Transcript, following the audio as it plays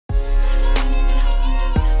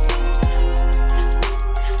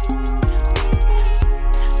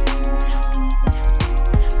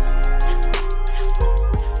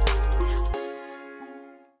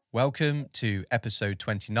Welcome to episode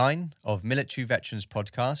 29 of Military Veterans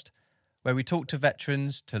Podcast, where we talk to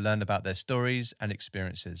veterans to learn about their stories and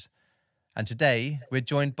experiences. And today we're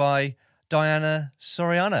joined by Diana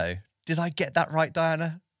Soriano. Did I get that right,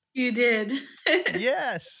 Diana? You did.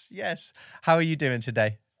 Yes. How are you doing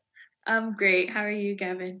today? I'm great. How are you,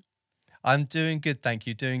 Gavin? I'm doing good, thank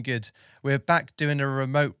you. Doing good. We're back doing a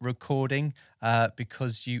remote recording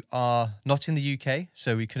because you are not in the UK,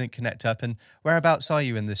 so we couldn't connect up. And whereabouts are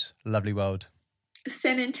you in this lovely world?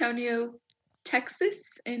 San Antonio,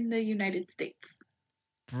 Texas, in the United States.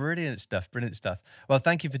 Brilliant stuff. Well,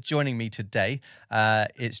 thank you for joining me today.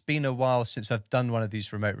 It's been a while since I've done one of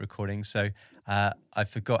these remote recordings, so I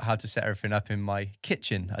forgot how to set everything up in my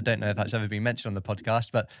kitchen. I don't know if that's ever been mentioned on the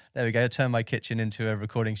podcast, but there we go. Turn my kitchen into a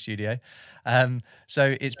recording studio. So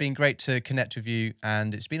it's been great to connect with you,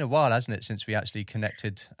 and it's been a while, hasn't it, since we actually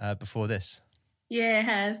connected before this? Yeah, it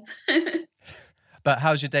has. But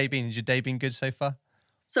how's your day been? Has your day been good so far?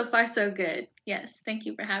 So far, so good. Yes. Thank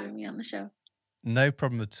you for having me on the show. No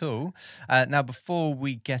problem at all. Now, before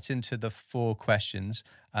we get into the 4 questions,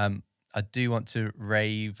 I do want to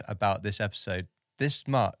rave about this episode. This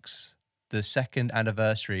marks the 2nd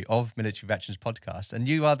anniversary of Military Veterans Podcast, and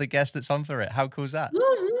you are the guest that's on for it. How cool is that?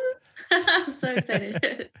 Woo! I'm so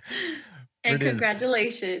excited. And Brilliant.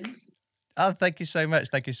 congratulations. Oh, thank you so much.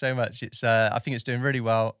 It's I think it's doing really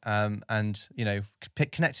well, and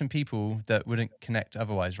connecting people that wouldn't connect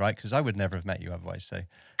otherwise, right? Because I would never have met you otherwise. So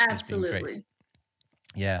it's been great. Absolutely.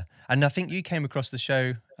 Yeah, and I think you came across the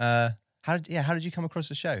show. How did you come across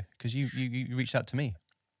the show? Because you reached out to me.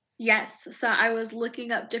 Yes. So I was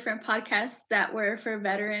looking up different podcasts that were for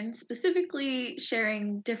veterans, specifically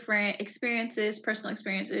sharing different experiences, personal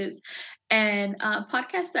experiences, and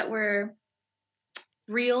podcasts that were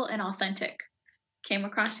real and authentic. Came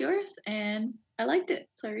across yours and I liked it.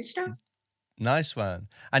 So I reached out. Nice one.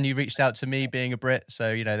 And you reached out to me being a Brit,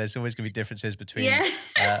 so there's always going to be differences between Yeah.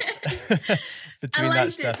 between I that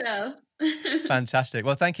liked stuff. it though. Fantastic.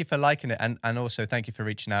 Well, thank you for liking it, and also thank you for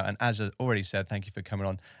reaching out. And as I already said, thank you for coming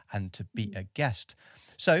on and to be a guest.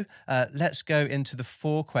 So let's go into the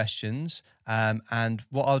 4 questions. And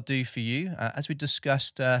what I'll do for you, as we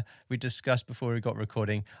discussed before we got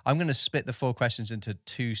recording, I'm going to split the 4 questions into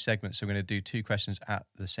 2 segments. So we're going to do 2 questions at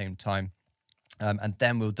the same time. And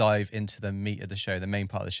then we'll dive into the meat of the show, the main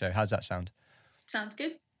part of the show. How does that sound? Sounds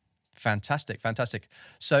good. Fantastic.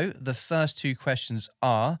 So the first 2 questions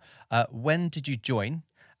are, when did you join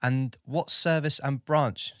and what service and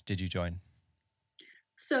branch did you join?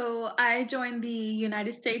 So I joined the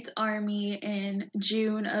United States Army in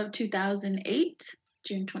June of 2008,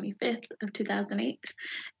 June 25th of 2008.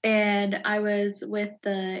 And I was with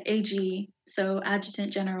the AG, so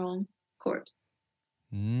Adjutant General Corps.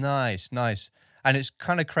 Nice. And it's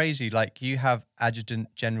kind of crazy. Like you have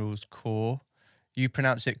Adjutant General's Corps. You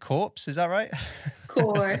pronounce it corpse, is that right?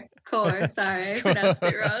 Corps. Sorry, I pronounced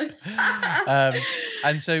it wrong.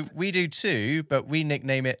 And so we do too, but we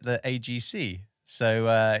nickname it the AGC.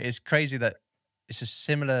 So it's crazy that it's a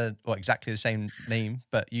similar, or exactly the same name,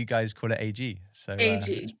 but you guys call it AG. So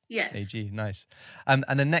AG, yes. AG, nice. And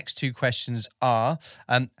the next 2 questions are,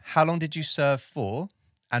 how long did you serve for,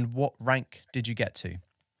 and what rank did you get to?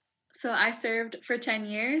 So I served for 10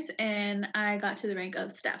 years, and I got to the rank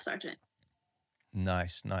of Staff Sergeant.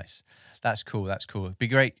 Nice. That's cool. It'd be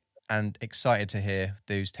great and excited to hear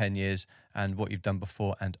those 10 years and what you've done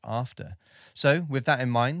before and after. So with that in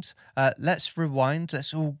mind, let's rewind.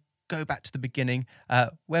 Let's all go back to the beginning.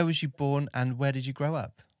 Where was you born and where did you grow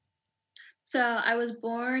up? So I was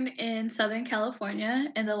born in Southern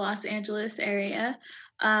California in the Los Angeles area.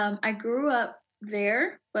 I grew up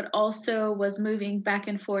there, but also was moving back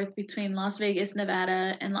and forth between Las Vegas,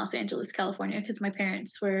 Nevada, and Los Angeles, California, because my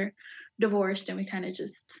parents were divorced and we kind of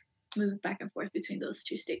just moved back and forth between those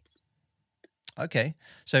 2 states. Okay.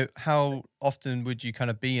 So how often would you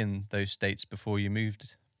kind of be in those states before you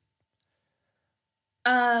moved?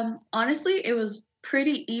 Honestly, it was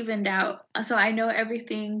pretty evened out. So I know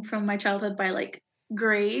everything from my childhood by like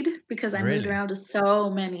grade because I moved Really? around to so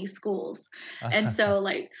many schools. And so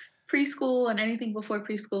like preschool and anything before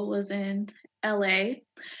preschool was in LA.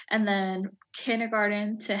 And then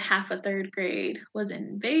kindergarten to half of 3rd grade was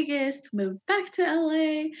in Vegas, moved back to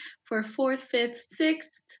LA for 4th, 5th,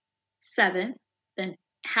 6th, 7th, then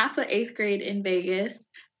half of 8th grade in Vegas,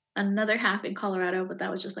 another half in Colorado, but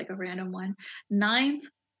that was just like a random one. 9th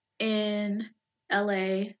in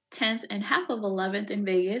LA, 10th and half of 11th in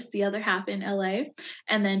Vegas, the other half in LA,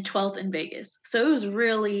 and then 12th in Vegas. So it was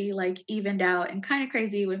really like evened out and kind of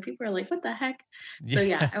crazy when people are like, what the heck? So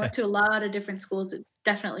yeah, I went to a lot of different schools. It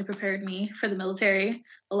definitely prepared me for the military,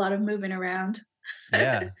 a lot of moving around.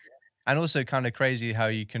 Yeah. And also kind of crazy how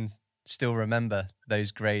you can still remember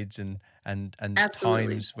those grades and Absolutely.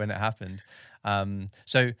 times when it happened.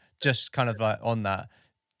 So just kind of like on that,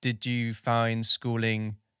 did you find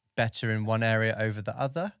schooling better in one area over the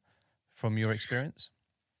other from your experience?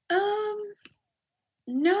 Um,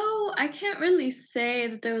 no, I can't really say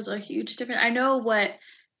that there was a huge difference. I know what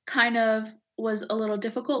kind of was a little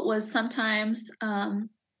difficult was sometimes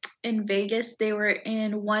in Vegas, they were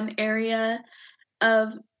in one area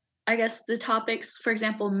of, I guess, the topics, for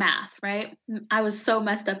example, math, right? I was so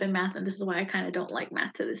messed up in math, and this is why I kind of don't like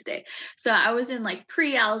math to this day. So I was in like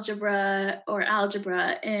pre-algebra or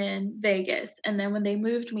algebra in Vegas, and then when they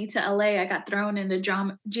moved me to LA, I got thrown into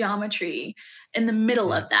geometry in the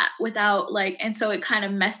middle Yeah. of that without like, and so it kind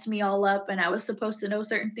of messed me all up. And I was supposed to know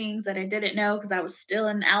certain things that I didn't know because I was still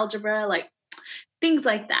in algebra, like things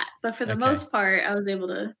like that. But for the Okay. most part, I was able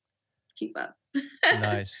to keep up.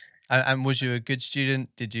 Nice. And was you a good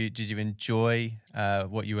student? Did you enjoy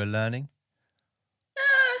what you were learning?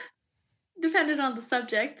 Depended on the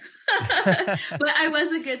subject. But I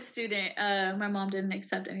was a good student. My mom didn't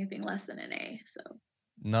accept anything less than an A, so I was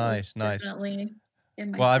Nice, nice. definitely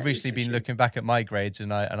in my Well, I've studies recently for been sure. looking back at my grades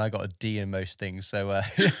and I got a D in most things. So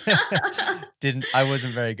didn't I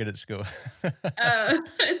wasn't very good at school. Oh,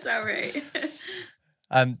 it's alright.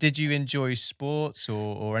 Did you enjoy sports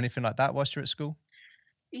or anything like that whilst you're at school?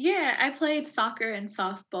 Yeah, I played soccer and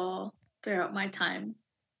softball throughout my time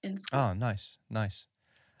in Oh, school. nice, nice.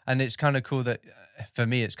 And it's kind of cool that for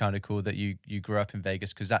me, it's kind of cool that you grew up in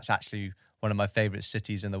Vegas because that's actually one of my favorite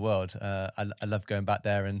cities in the world. I love going back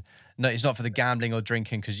there, and no, it's not for the gambling or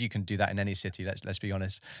drinking because you can do that in any city. Let's be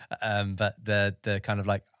honest. But the kind of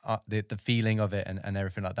like the feeling of it and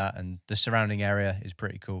everything like that, and the surrounding area is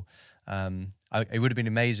pretty cool. It would have been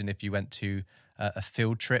amazing if you went to a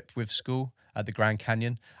field trip with school at the Grand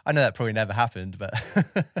Canyon. I know that probably never happened, but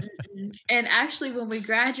Mm. And actually, when we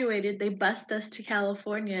graduated, they bused us to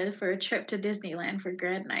California for a trip to Disneyland for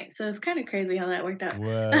grad night, so it's kinda crazy how that worked out.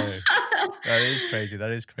 whoa, that is crazy.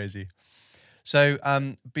 That is crazy. So,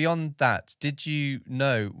 beyond that, did you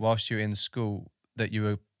know whilst you were in school that you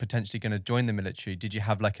were potentially going to join the military? Did you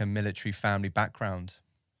have like a military family background?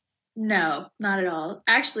 No, not at all.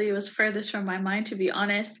 Actually, it was furthest from my mind, to be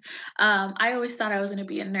honest. I always thought I was going to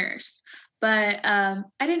be a nurse, but I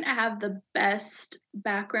didn't have the best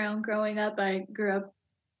background growing up. I grew up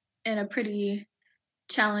in a pretty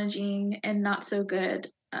challenging and not so good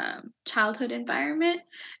childhood environment.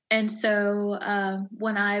 And so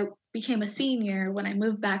when I became a senior, when I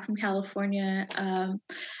moved back from California,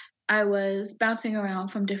 I was bouncing around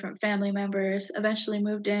from different family members. Eventually,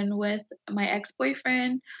 moved in with my ex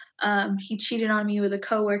boyfriend. He cheated on me with a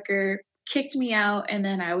coworker, kicked me out, and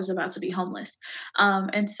then I was about to be homeless.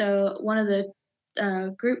 And so, one of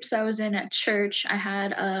the groups I was in at church, I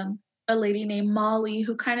had a lady named Molly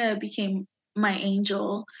who kind of became my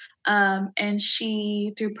angel. And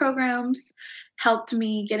she, through programs, helped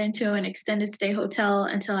me get into an extended stay hotel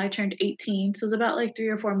until I turned 18. So it was about like 3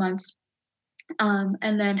 or 4 months,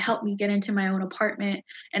 and then helped me get into my own apartment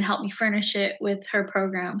and help me furnish it with her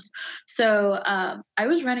programs. So I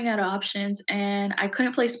was running out of options and I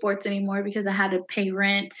couldn't play sports anymore because I had to pay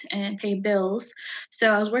rent and pay bills.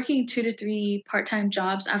 So I was working 2 to 3 part-time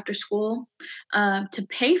jobs after school to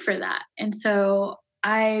pay for that. And so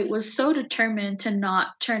I was so determined to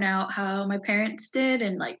not turn out how my parents did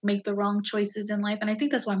and like make the wrong choices in life. And I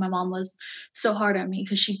think that's why my mom was so hard on me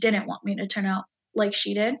because she didn't want me to turn out like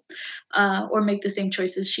she did, or make the same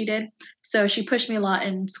choices she did. So she pushed me a lot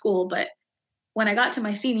in school. But when I got to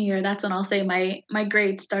my senior year, that's when I'll say my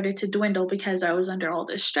grades started to dwindle because I was under all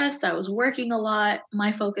this stress. I was working a lot.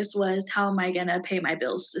 My focus was how am I gonna pay my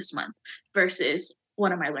bills this month versus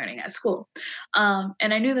what am I learning at school? And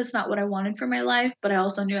I knew that's not what I wanted for my life, but I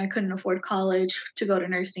also knew I couldn't afford college to go to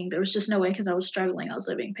nursing. There was just no way because I was struggling. I was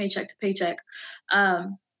living paycheck to paycheck.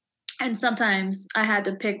 Um, and sometimes I had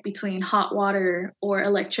to pick between hot water or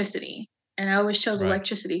electricity, and I always chose Right.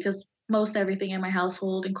 electricity because most everything in my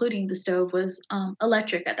household, including the stove, was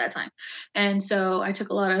electric at that time. And so I took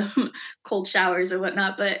a lot of cold showers or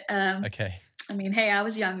whatnot. But Okay. I mean, hey, I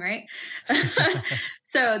was young, right?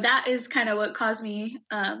 So that is kind of what caused me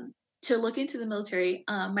to look into the military.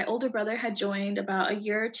 My older brother had joined about a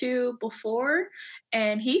year or two before,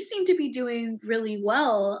 and he seemed to be doing really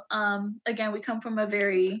well. Again, we come from a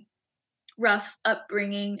very rough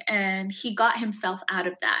upbringing, and he got himself out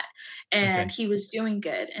of that, and Okay. he was doing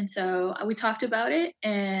good. And so we talked about it,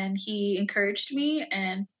 and he encouraged me,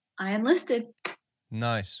 and I enlisted.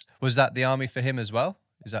 Nice. Was that the army for him as well?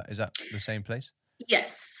 Is that the same place?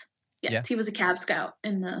 Yes. Yeah. Yes, he was a cab scout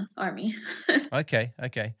in the army. Okay.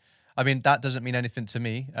 Okay. I mean, that doesn't mean anything to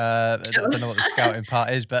me. I don't know what the scouting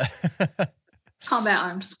part is, but Combat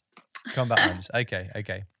arms. combat arms. Okay,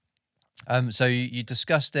 okay. So you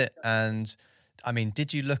discussed it, and I mean,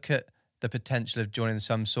 did you look at the potential of joining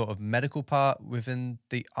some sort of medical part within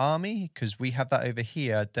the army? Because we have that over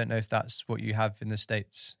here. I don't know if that's what you have in the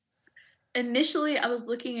States. Initially, I was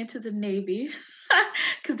looking into the Navy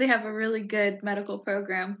because they have a really good medical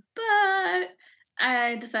program, but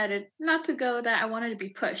I decided not to go with that. I wanted to be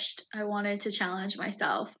pushed. I wanted to challenge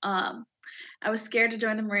myself. I was scared to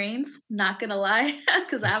join the Marines, not gonna lie,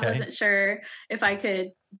 because I Okay. wasn't sure if I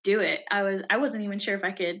could do it. I wasn't even sure if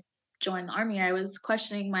I could join the army. I was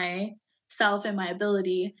questioning myself and my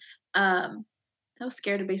ability. I was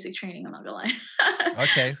scared of basic training, I'm not gonna lie.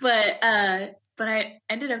 Okay. But I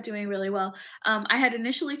ended up doing really well. I had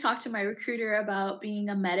initially talked to my recruiter about being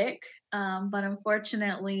a medic, but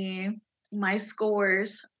unfortunately, my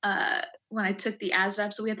scores when I took the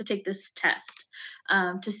ASVAB, so we had to take this test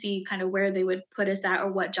to see kind of where they would put us at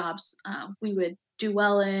or what jobs we would do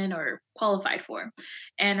well in or qualified for.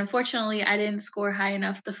 And unfortunately, I didn't score high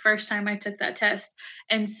enough the first time I took that test.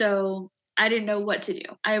 And so I didn't know what to do.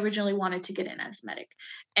 I originally wanted to get in as medic,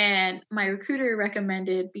 and my recruiter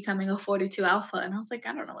recommended becoming a 42 alpha. And I was like,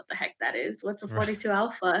 I don't know what the heck that is. What's a Right. 42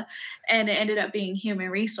 alpha? And it ended up being human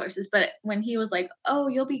resources. But when he was like, oh,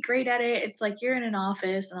 you'll be great at it, it's like you're in an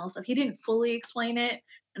office. And also, he didn't fully explain it.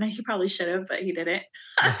 And he probably should have, but he didn't.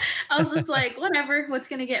 I was just like, whatever, what's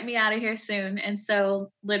going to get me out of here soon? And so,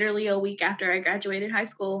 literally a week after I graduated high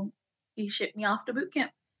school, he shipped me off to boot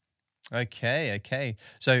camp. Okay, okay.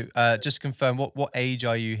 So, just to confirm, what age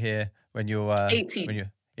are you here when 18,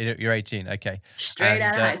 you're 18? Okay, straight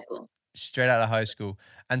out and of high school. straight out of high school.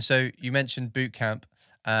 And so you mentioned boot camp.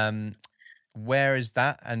 Um, where is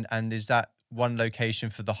that? And is that one location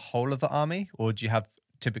for the whole of the army, or do you have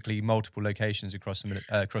typically multiple locations across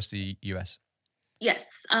the US?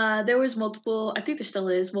 Yes, there was multiple. I think there still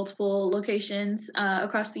is multiple locations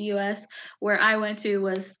across the U.S. Where I went to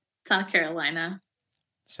was South Carolina,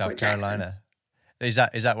 South Fort Jackson. Carolina. Is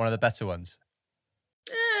that one of the better ones?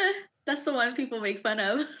 Eh, that's the one people make fun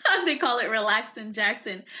of. They call it relaxing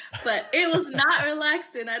Jackson, but it was not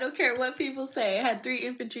relaxing. I don't care what people say. I had 3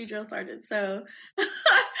 infantry drill sergeants, so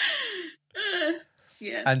eh,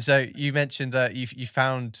 yeah. And so you mentioned that you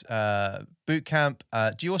found boot camp.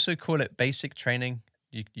 Do you also call it basic training?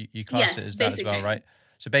 You class it Yes, as that as basic well, right? training.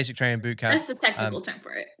 So basic training, boot camp. That's the technical term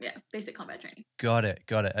for it. Yeah, basic combat training. Got it,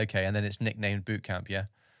 got it. Okay, and then it's nicknamed boot camp. Yeah,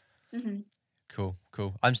 Hmm. cool,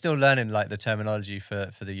 cool. I'm still learning like the terminology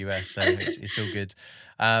for the US, so it's all good.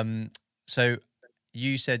 So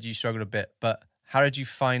you said you struggled a bit, but how did you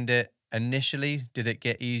find it initially? Did it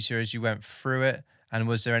get easier as you went through it? And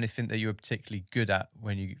was there anything that you were particularly good at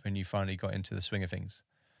when you finally got into the swing of things?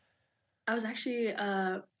 I was actually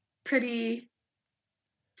pretty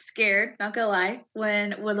scared, not gonna lie,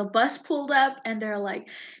 when the bus pulled up and they're like,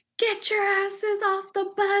 "Get your asses off the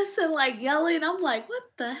bus," and like yelling. I'm like, what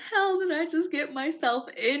the hell did I just get myself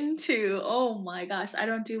into? Oh my gosh, I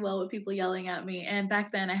don't do well with people yelling at me. And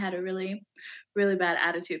back then I had a really, really bad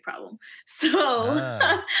attitude problem. So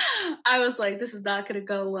Ah, I was like, this is not gonna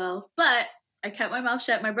go well. But I kept my mouth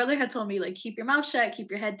shut. My brother had told me, like, keep your mouth shut, keep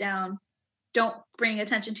your head down, don't bring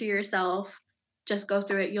attention to yourself. Just go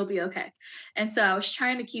through it. You'll be okay. And so I was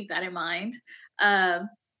trying to keep that in mind. Um,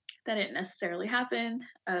 that didn't necessarily happen.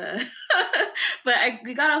 But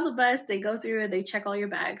we got off the bus. They go through it. They check all your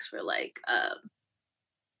bags for like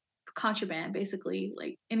contraband, basically,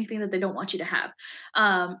 like anything that they don't want you to have.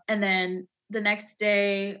 And then the next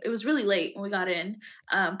day, it was really late when we got in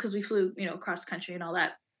because we flew, across the country and all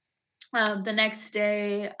that. The next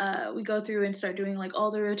day, we go through and start doing like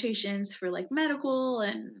all the rotations for like medical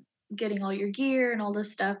and getting all your gear and all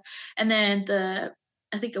this stuff. And then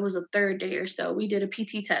I think it was a third day or so, we did a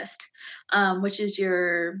PT test, which is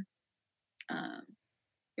um,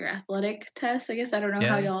 your athletic test. I guess I don't know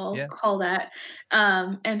how yeah, y'all yeah. call that.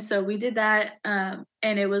 And so we did that, and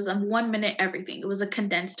it was 1 minute everything. It was a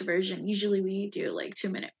condensed version. Usually we do like 2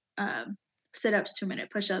 minute sit ups, 2 minute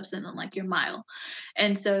push ups, and then like your mile.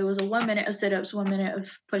 And so it was a 1 minute of sit ups, 1 minute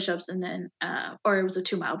of push ups, and then, or it was a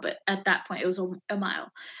 2 mile, but at that point it was a mile.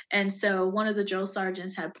 And so one of the drill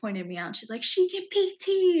sergeants had pointed me out. She's like, she can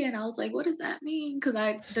PT. And I was like, what does that mean? Because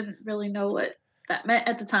I didn't really know what that meant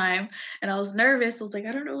at the time. And I was nervous. I was like,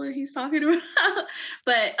 I don't know what he's talking about.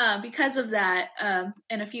 But because of that,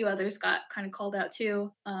 and a few others got kind of called out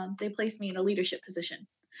too, they placed me in a leadership position.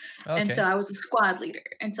 And so Okay. I was a squad leader.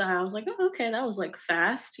 And so I was like, oh, okay, that was like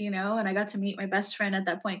fast, and I got to meet my best friend at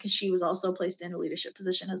that point because she was also placed in a leadership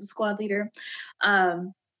position as a squad leader.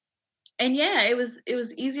 Um, And yeah, it was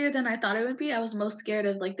easier than I thought it would be. I was most scared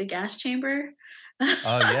of, like, the gas chamber,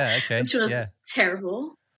 Oh, yeah, okay, which was yeah.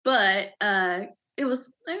 terrible, but, it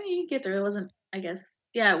was I mean, you get through it. It wasn't I guess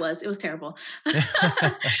yeah, it was terrible.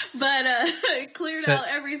 But, it cleared So out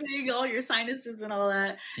everything, all your sinuses and all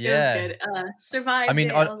that. It was yeah. good. I Survived mean,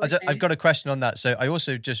 it. I was I've okay. got a question on that. So I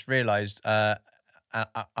also just realized,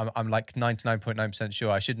 I'm like 99.9%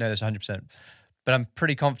 sure. I should know this 100%, but I'm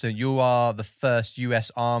pretty confident you are the first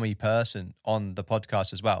US Army person on the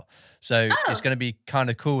podcast as well. So it's Oh, going to be kind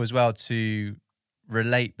of cool as well to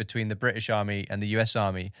relate between the British Army and the US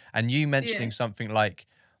Army. And you yeah. mentioning something like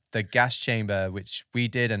the gas chamber, which we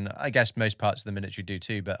did, and I guess most parts of the military do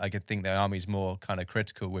too, but I could think the Army's more kind of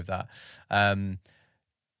critical with that. Um,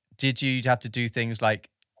 did you have to do things like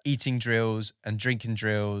eating drills and drinking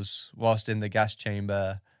drills whilst in the gas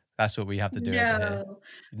chamber? That's what we have to do over here. No.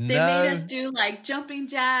 They made us No? do, like, jumping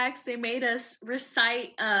jacks, they made us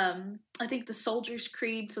recite, I think the Soldier's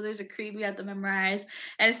Creed, so there's a creed we had to memorize,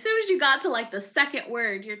 and as soon as you got to, like, the 2nd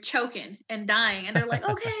word, you're choking and dying, and they're like,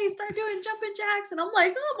 "Okay, start doing jumping jacks," and I'm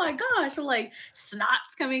like, "Oh my gosh," I'm like,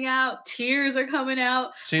 snot's coming out, tears are coming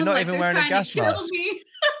out. So you're I'm not like, even "They're wearing a trying to gas kill mask? me."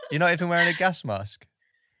 You're not even wearing a gas mask?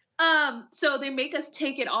 So they make us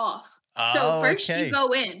take it off. So Oh, first okay. you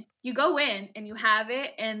go in and you have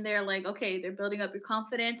it, and they're like, okay, they're building up your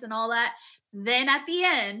confidence and all that. Then at the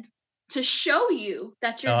end, to show you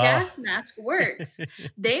that your Oh. gas mask works,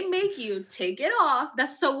 they make you take it off.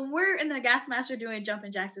 That's so when we're in the gas mask, we're doing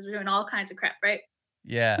jumping jacks, we're doing all kinds of crap, right?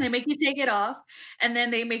 Yeah. They make you take it off, and then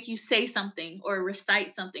they make you say something or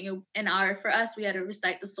recite something. And our for us, we had to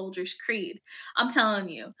recite the Soldier's Creed. I'm telling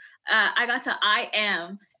you, I got to I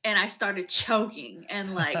am, and I started choking,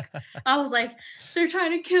 and like I was like, they're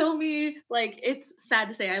trying to kill me. Like it's sad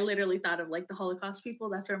to say, I literally thought of like the Holocaust people.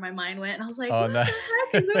 That's where my mind went, and I was like, Oh, what no. the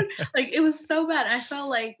heck is going? Like it was so bad. I felt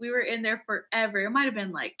like we were in there forever. It might have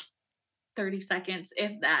been like 30 seconds,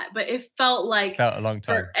 if that, but it felt like Felt a long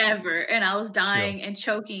time. forever. And I was Sure. dying and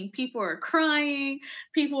choking. People are crying,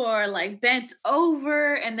 people are like bent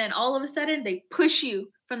over, and then all of a sudden they push you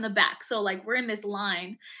from the back. So, like, we're in this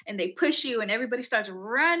line and they push you, and everybody starts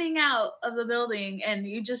running out of the building, and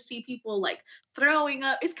you just see people like throwing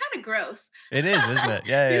up. It's kind of gross. It is, isn't it?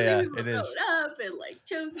 Yeah, You yeah, see yeah. people It is. throwing up and like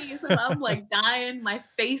choking and stuff. I'm like dying. My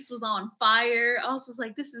face was on fire. I was just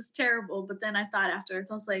like, this is terrible. But then I thought afterwards,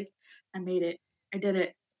 I was like, I made it. I did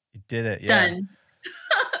it. You did it, yeah. Done.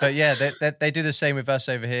 But yeah, they do the same with us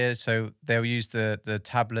over here. So they'll use the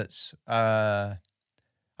tablets.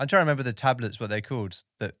 I'm trying to remember the tablets, what they're called,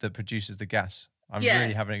 that produces the gas.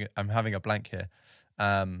 Yeah. I'm having a blank here.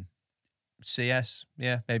 Um, CS,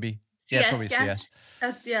 yeah, maybe. Yeah, CS probably CS.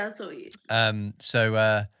 gas. That's what we use.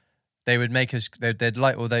 So they would make us. They'd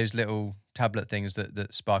light all those little tablet things that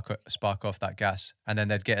spark off that gas, and then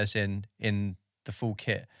they'd get us in the full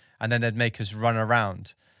kit, and then they'd make us run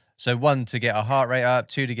around. So one, to get our heart rate up,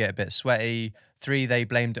 two, to get a bit sweaty, three, they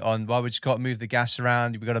blamed it on, well, we just got to move the gas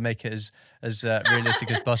around, we got to make it as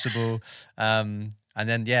realistic as possible. And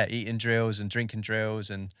then yeah, eating drills and drinking drills,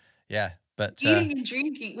 and yeah, but Eating and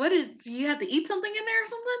drinking. What is you have to eat something in there or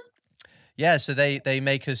something? yeah, so they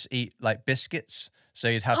make us eat like biscuits. So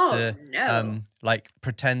you'd have Oh to no. like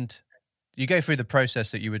pretend you go through the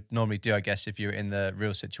process that you would normally do, I guess, if you were in the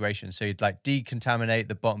real situation. So you'd like decontaminate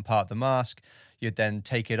the bottom part of the mask. You'd then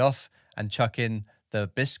take it off and chuck in the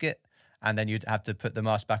biscuit, and then you'd have to put the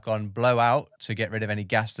mask back on, blow out to get rid of any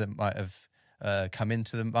gas that might have come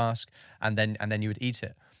into the mask, and then you would eat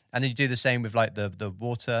it. And then you do the same with like the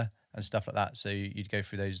water and stuff like that. So you'd go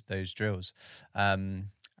through those drills.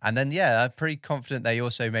 And then, yeah, I'm pretty confident they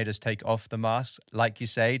also made us take off the mask, like you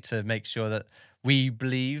say, to make sure that we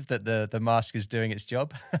believe that the mask is doing its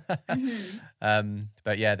job. Mhm.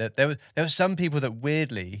 But yeah, there were some people that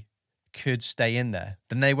weirdly could stay in there,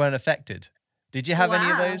 then they weren't affected. Did you have any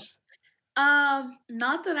of Wow. those?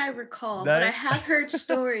 Not that I recall, but I No? have heard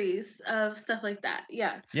stories of stuff like that.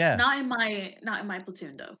 Yeah. Yeah. Not in my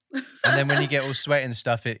platoon though. And then when you get all sweaty and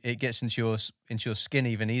stuff, it gets into your skin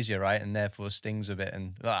even easier, right? And therefore stings a bit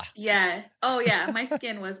and Yeah. Oh yeah, my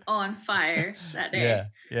skin was on fire that day.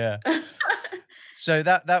 yeah, yeah. So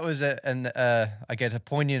that was I get a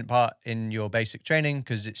poignant part in your basic training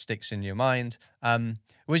because it sticks in your mind.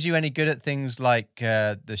 Was you any good at things like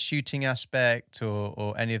the shooting aspect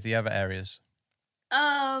or any of the other areas?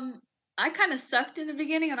 Um, I kind of sucked in the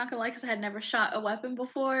beginning. I'm not gonna lie, because I had never shot a weapon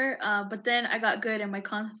before. But then I got good, and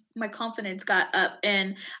my confidence got up.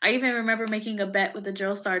 And I even remember making a bet with the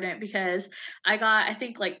drill sergeant because I got, I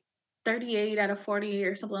think, like 38 out of 40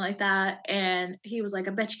 or something like that. And he was like,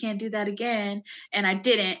 "I bet you can't do that again." And I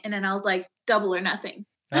didn't. And then I was like, "Double or nothing."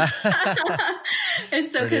 And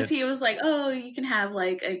so, because Brilliant. he was like, "Oh, you can have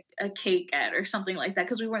like a cake at or something like that,"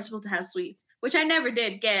 because we weren't supposed to have sweets, which I never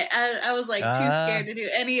did get. I was like too scared Ah, to do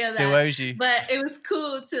any of still that, owes you. but it was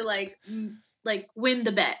cool to like win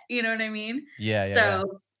the bet. You know what I mean? Yeah, yeah, yeah.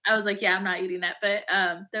 So I was like, "Yeah, I'm not eating that." But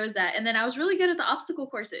there was that, and then I was really good at the obstacle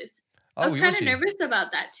courses. I Oh, was kind was of you? nervous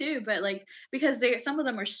about that too, but like because they some of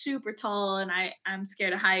them are super tall, and I'm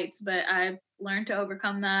scared of heights, but I learned to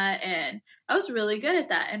overcome that, and I was really good at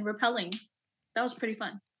that and rappelling. That was pretty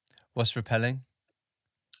fun. What's repelling?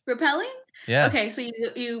 Rappelling? Yeah. Okay, so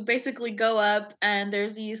you basically go up and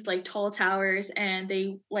there's these like tall towers and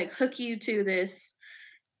they like hook you to this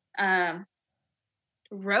um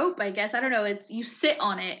rope, I guess. I don't know. It's you sit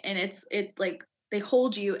on it and it like they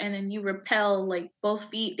hold you and then you rappel like both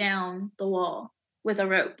feet down the wall with a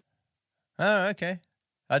rope. Oh, okay.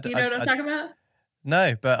 You know what I'm talking about?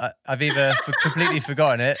 No, but I've either completely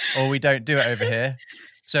forgotten it or we don't do it over here.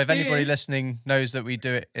 So if anybody Yeah. listening knows that we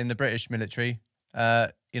do it in the British military,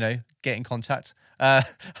 get in contact. I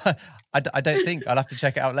don't think I'll have to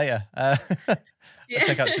check it out later. I'll Yeah.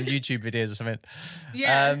 check out some YouTube videos or something.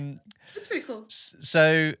 Yeah. Um, That's pretty cool.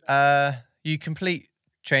 so you complete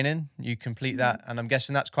training, you complete Mhm. that, and I'm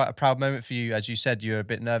guessing that's quite a proud moment for you. As you said, you were a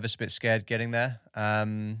bit nervous, a bit scared getting there.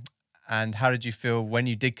 And how did you feel when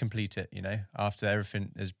you did complete it? After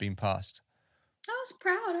everything has been passed. I was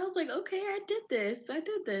proud. I was like, "Okay, I did this. I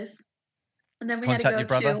did this." And then we had to Contact go your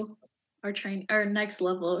brother. to our next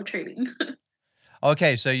level of training.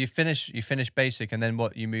 Okay, so you finish basic, and then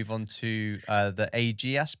what? You move on to the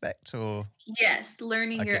AG aspect, or Yes,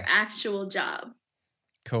 learning your okay, actual job.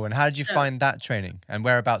 cool. And how did you So, find that training, and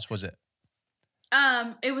whereabouts was it?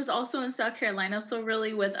 it was also in South Carolina, so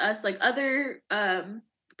really with us, like other,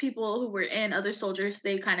 people who were in other soldiers,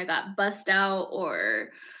 they kinda got bussed out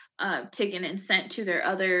or, taken and sent to their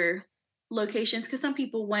other locations because some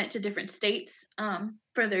people went to different states,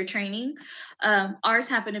 for their training. Ours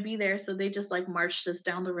happened to be there, so they just, like, marched us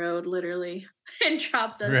down the road literally and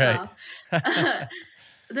dropped us Right. off.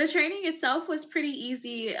 The training itself was pretty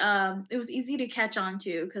easy. It was easy to catch on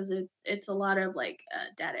to because it's a lot of like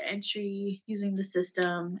data entry using the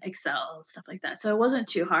system, Excel, stuff like that. So it wasn't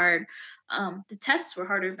too hard. The tests were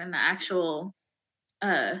harder than the actual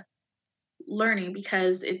uh, learning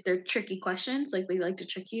because they're tricky questions. Like they like to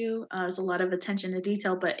trick you. There's a lot of attention to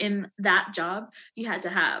detail, but in that job, you had to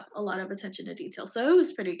have a lot of attention to detail. So it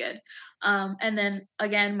was pretty good. And then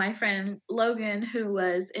again, my friend Logan, who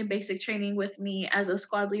was in basic training with me as a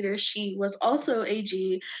squad leader, she was also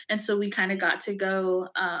AG, and so we kind of got to go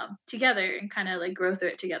together and kind of like grow through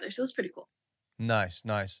it together. So it was pretty cool. Nice,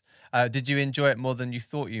 nice. Did you enjoy it more than you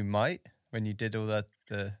thought you might when you did all the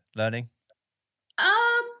learning?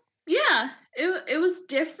 Um, yeah, it was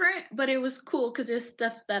different, but it was cool because it's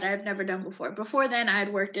stuff that I've never done before. Before then, I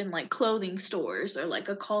had worked in like clothing stores or like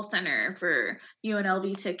a call center for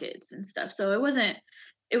UNLV tickets and stuff. So it wasn't.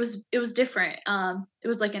 It was different. It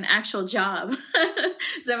was like an actual job.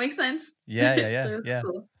 Does that make sense? Yeah, yeah, yeah, So it's yeah.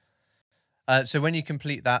 cool. So when you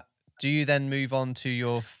complete that, do you then move on to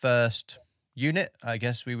your first unit? I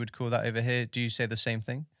guess we would call that over here. Do you say the same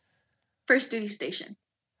thing? First duty station.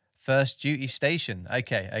 First duty station.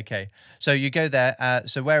 Okay, okay. So you go there.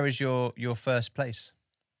 So where is your first place?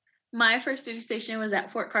 My first duty station was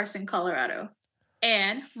at Fort Carson, Colorado.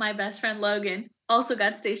 And my best friend Logan also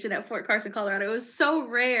got stationed at Fort Carson, Colorado. It was so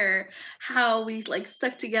rare how we like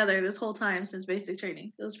stuck together this whole time since basic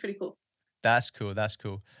training. It was pretty cool. That's cool. That's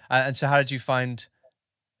cool. And so, how did you find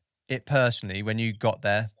it personally when you got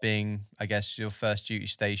there, being, I guess, your first duty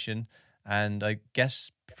station, and I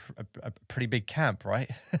guess a pretty big camp, right?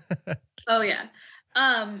 Oh yeah.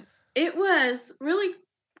 It was really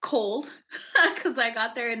cold because I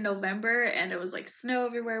got there in November and it was like snow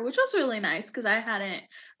everywhere, which was really nice because I hadn't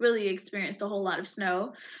really experienced a whole lot of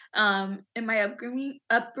snow in my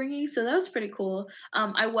upbringing. So that was pretty cool.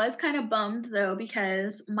 I was kind of bummed though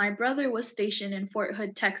because my brother was stationed in Fort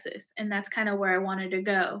Hood, Texas, and that's kind of where I wanted to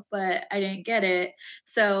go, but I didn't get it.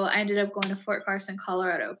 So I ended up going to Fort Carson,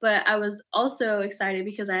 Colorado. But I was also excited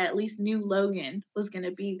because I at least knew Logan was going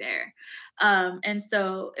to be there. And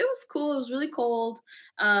so it was cool. It was really cold.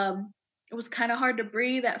 It was kind of hard to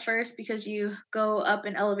breathe at first because you go up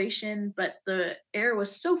in elevation, but the air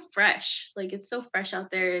was so fresh. Like it's so fresh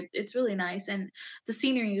out there. It's really nice. And the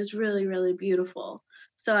scenery is really, really beautiful.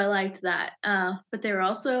 So I liked that. But they were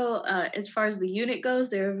also, as far as the unit goes,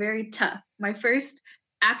 they were very tough. My first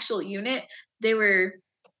actual unit, they were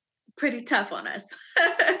pretty tough on us.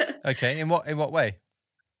 Okay. In what way?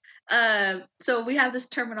 So we have this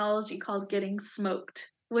terminology called getting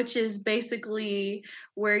smoked, which is basically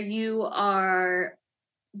where you are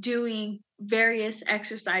doing various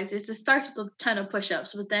exercises. It starts with a ton of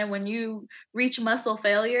push-ups, but then when you reach muscle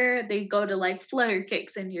failure, they go to like flutter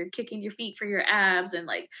kicks and you're kicking your feet for your abs, and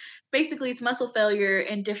like basically it's muscle failure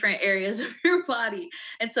in different areas of your body.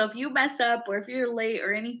 And so if you mess up or if you're late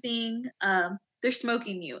or anything, they're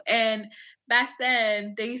smoking you. And back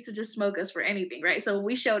then they used to just smoke us for anything, right? So when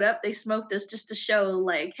we showed up, they smoked us just to show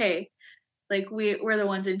like, hey, like we're the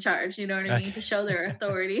ones in charge, you know what I mean? Okay. To show their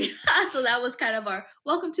authority. So that was kind of our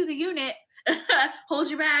welcome to the unit. Hold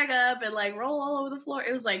your bag up and like roll all over the floor.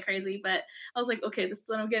 It was like crazy, but I was like, okay, this is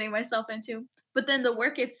what I'm getting myself into. But then the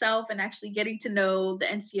work itself and actually getting to know the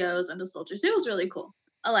NCOs and the soldiers, it was really cool.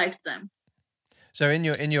 I liked them. So in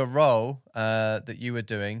your role that you were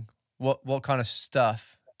doing, what kind of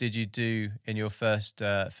stuff did you do in your first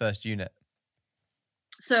unit?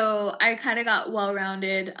 So I kind of got well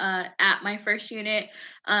rounded at my first unit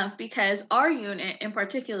because our unit in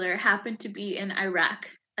particular happened to be in Iraq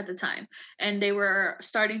at the time, and they were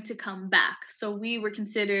starting to come back. So we were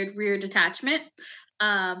considered rear detachment.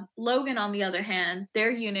 Logan, on the other hand,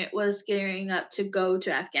 their unit was gearing up to go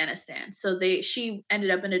to Afghanistan. So she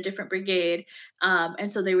ended up in a different brigade,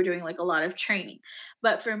 and so they were doing like a lot of training.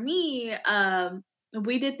 But for me,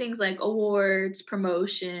 we did things like awards,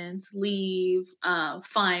 promotions, leave,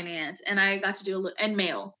 finance, and I got to do and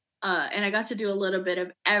mail. And I got to do a little bit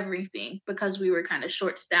of everything because we were kind of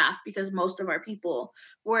short staffed because most of our people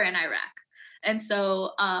were in Iraq. And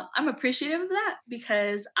so I'm appreciative of that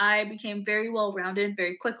because I became very well rounded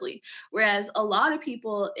very quickly. Whereas a lot of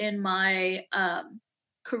people in my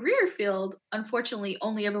career field, unfortunately,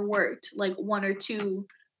 only ever worked like one or two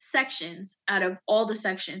sections out of all the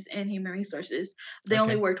sections in human resources. They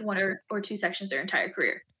only Okay. worked one or two sections their entire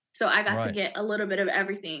career. So I got to Right. get a little bit of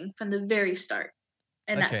everything from the very start.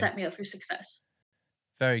 And that Okay. set me up for success.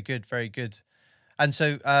 Very good. Very good. And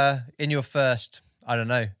so, in your first, I don't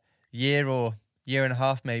know, year or year and a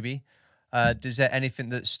half, maybe, does there anything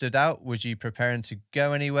that stood out? Was you preparing to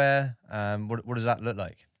go anywhere? What does that look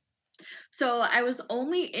like? So I was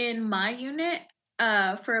only in my unit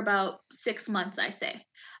for about 6 months, I say.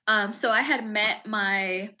 So uh, I had met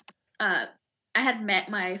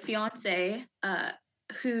my fiance,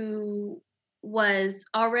 who was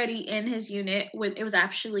already in his unit with, it was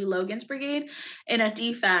actually Logan's brigade in a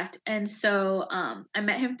DFACT. And so I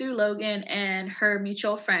met him through Logan and her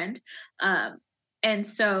mutual friend. Um, and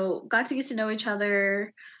so got to get to know each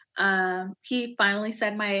other. He finally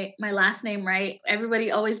said my last name right.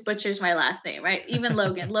 Everybody always butchers my last name, right? Even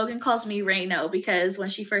Logan calls me Reno because when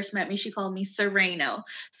she first met me she called me Sereno.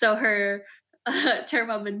 So her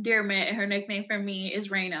term of endearment and her nickname for me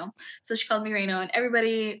is Reno. So she called me Reno, and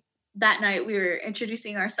everybody, that night we were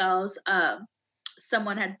introducing ourselves.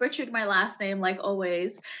 Someone had butchered my last name like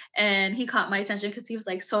always, and he caught my attention because he was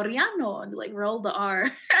like Soriano and like rolled the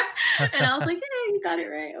R. And I was like, yeah, you got it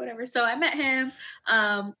right, whatever. So I met him.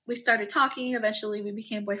 We started talking. Eventually we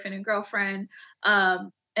became boyfriend and girlfriend.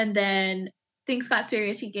 And then things got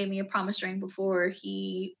serious. He gave me a promise ring before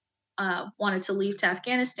he wanted to leave to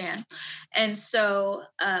Afghanistan. And so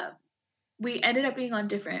we ended up being on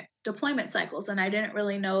different deployment cycles, and I didn't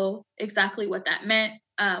really know exactly what that meant.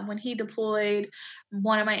 When he deployed,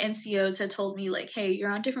 one of my NCOs had told me, like, hey, you're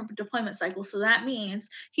on different deployment cycles. So that means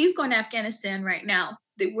he's going to Afghanistan right now.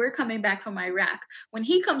 That we're coming back from Iraq. When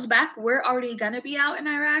he comes back, we're already going to be out in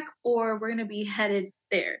Iraq or we're going to be headed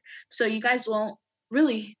there. So you guys won't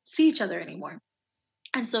really see each other anymore.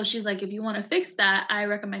 And so she's like, if you want to fix that, I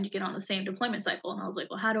recommend you get on the same deployment cycle. And I was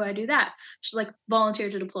like, well, how do I do that? She's like,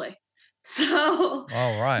 volunteer to deploy. So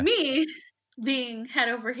All right. me being head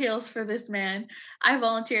over heels for this man, I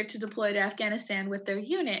volunteered to deploy to Afghanistan with their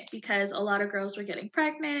unit because a lot of girls were getting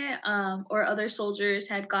pregnant, or other soldiers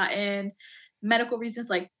had gotten medical reasons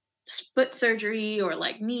like foot surgery or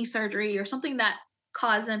like knee surgery or something that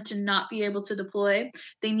caused them to not be able to deploy.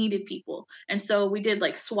 They needed people. And so we did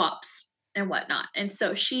like swaps and whatnot. And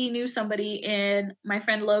so she knew somebody in my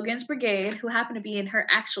friend Logan's brigade who happened to be in her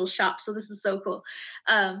actual shop. So this is so cool.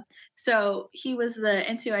 So he was the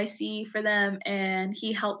N2IC for them, and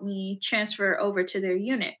he helped me transfer over to their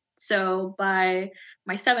unit. So by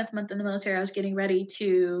my 7th month in the military, I was getting ready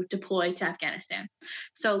to deploy to Afghanistan.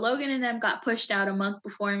 So Logan and them got pushed out a month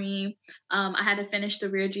before me. I had to finish the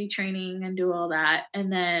rear G training and do all that.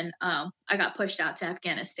 And then I got pushed out to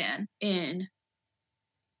Afghanistan in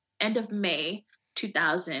end of May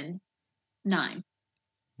 2009.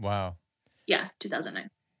 Wow. Yeah, 2009.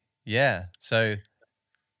 Yeah. So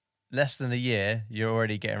less than a year, you're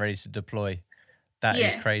already getting ready to deploy. That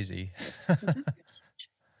is Yeah. crazy.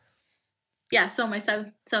 Yeah, so my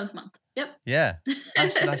seventh month. Yep. Yeah.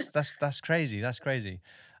 That's crazy. That's crazy.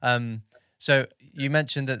 Um, So you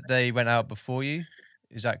mentioned that they went out before you.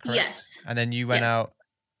 Is that correct? Yes. And then you went Yes. out.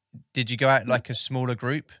 Did you go out like a smaller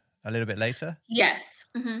group a little bit later? Yes.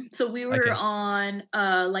 So we were Okay. on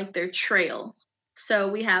like their trail. So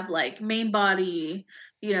we have like main body,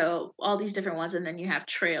 all these different ones, and then you have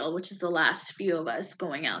trail, which is the last few of us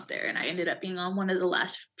going out there. And I ended up being on one of the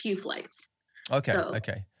last few flights. Okay. So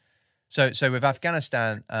Okay. So with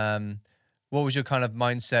Afghanistan, what was your kind of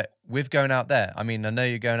mindset with going out there? I mean, I know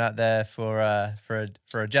you're going out there for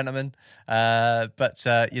a gentleman, but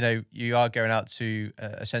you are going out to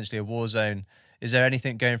essentially a war zone. Is there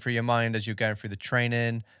anything going through your mind as you're going through the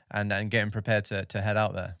training and getting prepared to head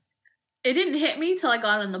out there? it didn't hit me till I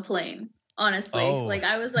got on the plane, honestly. Oh, Like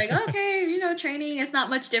I was like, okay, training is not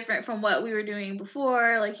much different from what we were doing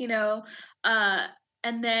before, uh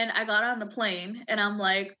and then I got on the plane and I'm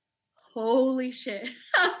like, holy shit.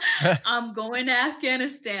 I'm going to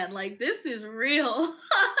Afghanistan. Like this is real.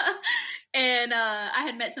 And I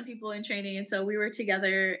had met some people in training, and so we were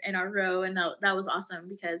together in our row, and that was awesome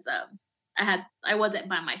because I wasn't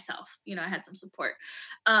by myself. I had some support.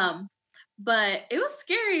 Um but it was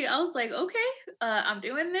scary. I was like, okay, I'm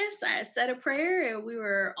doing this. I said a prayer and we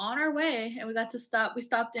were on our way, and we got to stop. We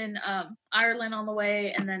stopped in Ireland on the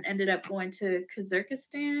way, and then ended up going to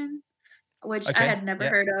Kazakhstan, which I okay. had never Yeah.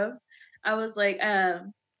 heard of. I was like,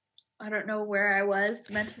 I don't know where I was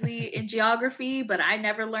mentally in geography, but I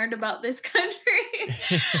never learned about this country.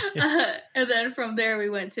 And then from there, we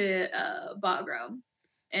went to Bagram,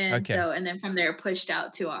 Okay. and then from there pushed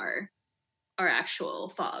out to our actual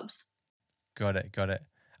fobs. Got it. Got it.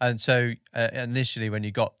 And so initially, when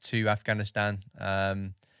you got to Afghanistan,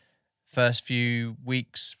 first few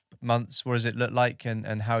weeks, months, what does it look like,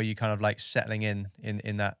 and how are you kind of like settling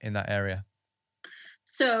in that area?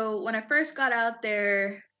 So when I first got out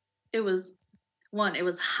there, it was it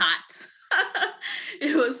was hot.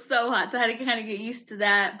 It was so hot. So I had to kind of get used to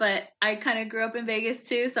that. But I kind of grew up in Vegas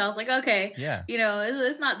too. So I was like, okay, Yeah.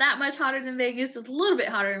 it's not that much hotter than Vegas. It's a little bit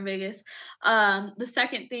hotter than Vegas. The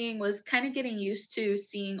second thing was kind of getting used to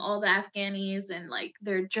seeing all the Afghanis and like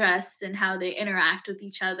their dress and how they interact with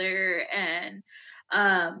each other. And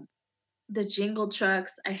um, the jingle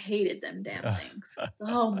trucks, I hated them damn things.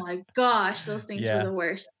 Oh my gosh, those things were Yeah. the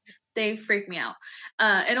worst. They freak me out.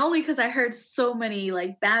 And only because I heard so many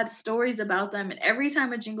like bad stories about them. And every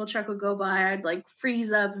time a jingle truck would go by, I'd like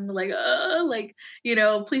freeze up and be like,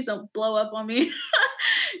 please don't blow up on me.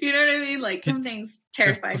 You know what I mean? Like Could them things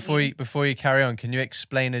terrified me. before you carry on, can you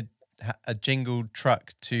explain a jingled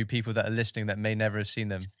truck to people that are listening that may never have seen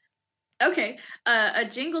them? Okay. A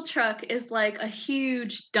jingle truck is like a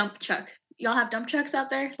huge dump truck. Y'all have dump trucks out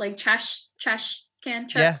there? Like trash can Yeah,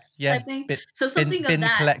 trucks yeah. type thing? Bin So bin something of bin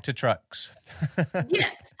that. collector trucks. Yeah,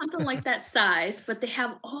 something like that size, but they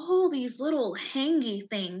have all these little hangy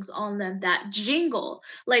things on them that jingle.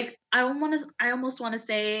 Like I almost want to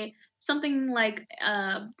say something like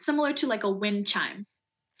similar to like a wind chime.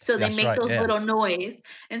 So they That's make right. those Yeah. little noise.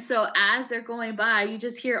 And so as they're going by, you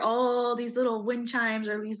just hear all these little wind chimes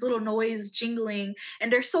or these little noise jingling,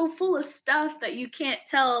 and they're so full of stuff that you can't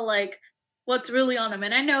tell like what's really on them.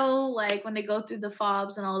 And I know like when they go through the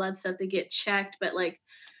fobs and all that stuff, they get checked, but like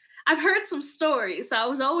I've heard some stories, so I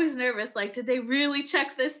was always nervous, like, did they really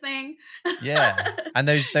check this thing? Yeah. And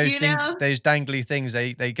You know? those dangly things,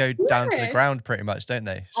 they go down to the Yeah. ground pretty much, don't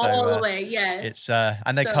they? So All the way, yes. it's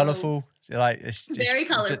and they're So, colorful. Like very they're just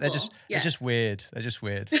colorful, yes. weird. They're just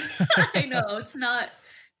weird. I know, it's not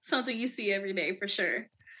something you see every day for sure.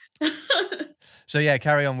 So yeah,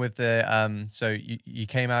 carry on with the so you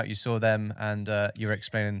came out, you saw them, and you were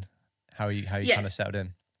explaining how you kind of Yes. settled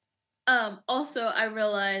in. Also, I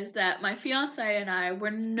realized that my fiance and I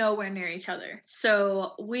were nowhere near each other.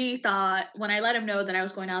 So we thought when I let him know that I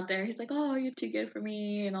was going out there, he's like, "Oh, you're too good for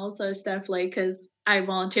me," and all this other stuff. Like, because I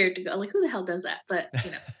volunteered to go. Like, who the hell does that? But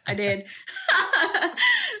I did.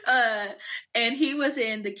 uh, and he was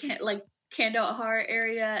in the Kandahar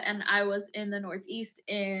area, and I was in the northeast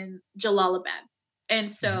in Jalalabad. And Mhm.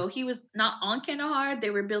 so he was not on Kandahar.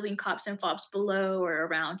 They were building cops and fobs below or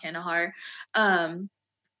around Kandahar. Um,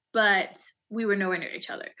 but we were nowhere near each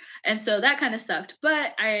other. And so that kind of sucked.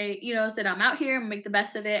 But I, said I'm out here and make the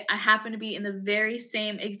best of it. I happen to be in the very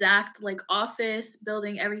same exact like office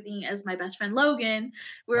building everything as my best friend Logan.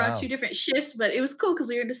 We were on two Wow. different shifts, but it was cool because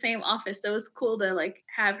we were in the same office. So it was cool to like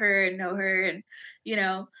have her and know her. And,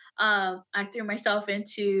 I threw myself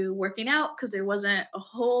into working out because there wasn't a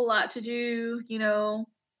whole lot to do,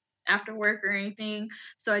 after work or anything.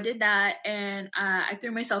 So I did that, and I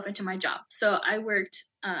threw myself into my job. So I worked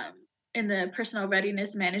in the personal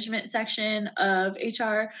readiness management section of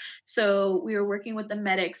HR. So we were working with the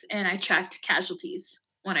medics, and I tracked casualties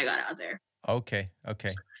when I got out there. Okay.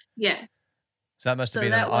 Okay. Yeah. So that must have So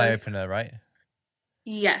been an that eye was opener, right?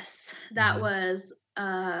 yes, that Hmm. was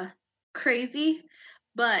crazy,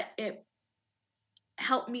 but it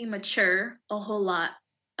helped me mature a whole lot.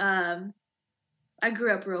 Um I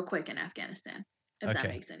grew up real quick in Afghanistan, if that Okay.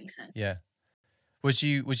 makes any sense. Yeah. Was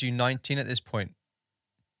you 19 at this point?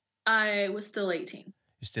 I was still 18.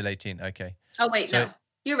 You're still 18. Okay. Oh wait, So no.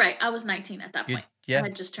 You're right. I was 19 at that you point. I yeah,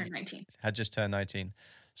 had just you turned 19. had just turned 19.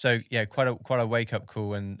 So yeah, quite a wake up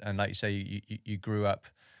call, and like you say, you grew up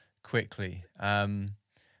quickly.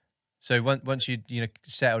 So once you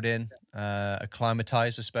settled in,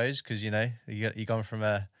 acclimatized, I suppose, because you gone from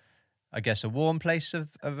I guess a warm place of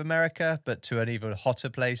America, but to an even hotter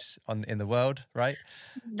place in the world, right?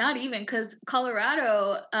 Not even because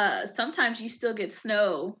Colorado, sometimes you still get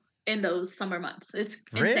snow in those summer months. It's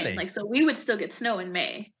insane. Really? Like, so we would still get snow in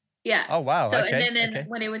May. Yeah. Oh wow. So, and Okay. then Okay.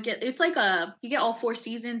 when it would get, it's like you get all four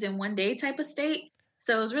seasons in one day type of state.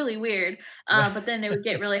 So it was really weird. Well, But then it would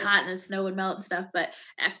get really hot and the snow would melt and stuff. But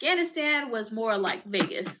Afghanistan was more like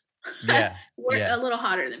Vegas. yeah. We're Yeah. a little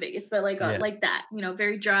hotter than Vegas, but Yeah. like that,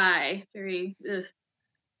 very dry, very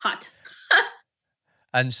hot.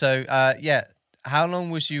 And so, yeah, how long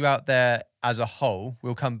was you out there as a whole?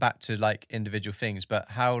 We'll come back to like individual things, but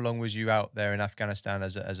how long was you out there in Afghanistan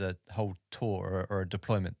as a whole tour or a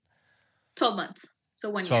deployment? 12 months. So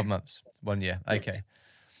 12 1 year. months, 1 year. Yes. Okay.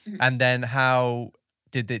 Mhm. And then how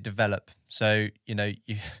did it develop? So,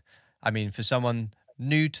 I mean, for someone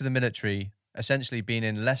new to the military, essentially being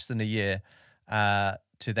in less than a year,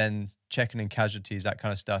 to then checking in casualties, that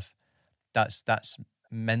kind of stuff, that's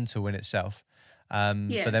mental in itself. But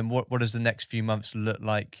Yeah. then what does the next few months look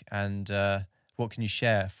like, and what can you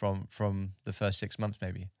share from the first 6 months,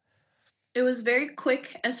 maybe? It was very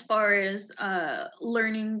quick as far as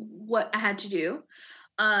learning what I had to do.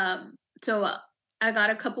 So I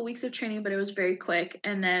got a couple weeks of training, but it was very quick.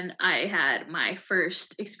 And then I had my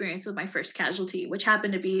first experience with my first casualty, which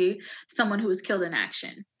happened to be someone who was killed in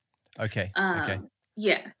action. Okay, okay. Um,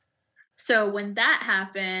 yeah. So when that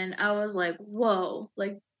happened, I was like, whoa,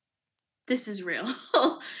 like this is real.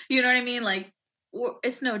 You know what I mean? Like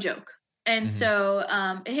it's no joke. And Hmm. so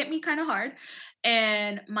it hit me kind of hard.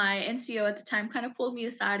 And my NCO at the time kind of pulled me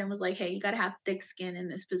aside and was like, hey, you got to have thick skin in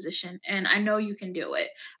this position. And I know you can do it.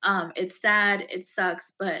 It's sad, it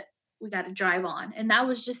sucks, but we got to drive on. And that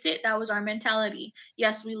was just it. That was our mentality.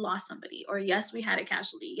 Yes, we lost somebody, or yes, we had a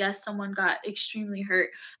casualty. Yes, someone got extremely hurt,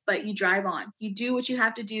 but you drive on. You do what you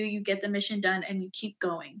have to do, you get the mission done, and you keep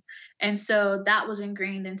going. And so that was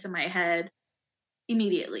ingrained into my head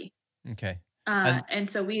immediately. Okay. And And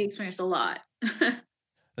so we experienced a lot.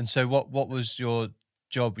 and so what was your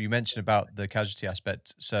job? You mentioned about the casualty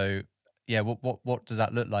aspect. So yeah, what does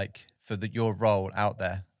that look like for your role out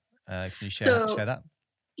there? Can you share So that?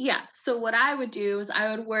 yeah, so what I would do is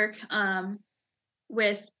I would work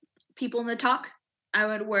with people in the talk. I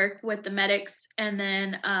would work with the medics, and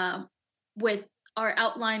then with our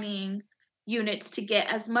outlining units to get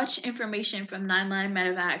as much information from 9-line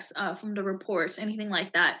medevacs, from the reports, anything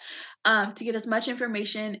like that, to get as much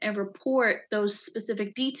information and report those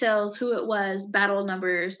specific details, who it was, battle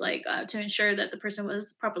numbers, like to ensure that the person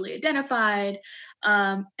was properly identified,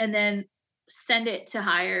 and then send it to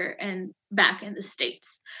hire and back in the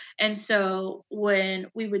States. And so when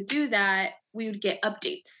we would do that, we would get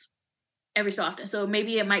updates every so often. So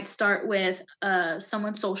maybe it might start with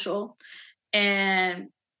someone's social and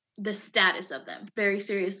the status of them, very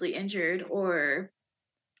seriously injured or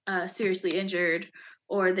seriously injured,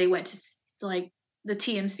 or they went to like the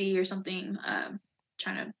TMC or something.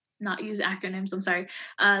 Trying to not use acronyms. I'm sorry.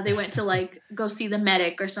 They went to like go see the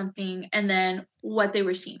medic or something, and then what they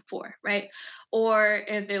were seen for, right? Or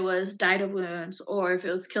if it was died of wounds, or if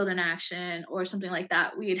it was killed in action, or something like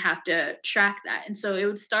that, we'd have to track that. And so it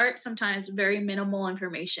would start sometimes very minimal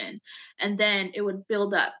information, and then it would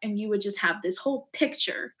build up, and you would just have this whole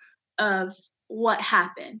picture of what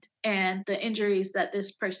happened and the injuries that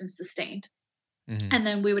this person sustained. Hmm. And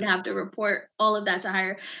then we would have to report all of that to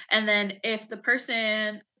hire. And then if the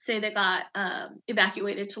person, say they got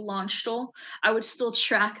evacuated to launch stool, I would still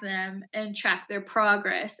track them and track their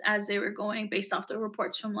progress as they were going based off the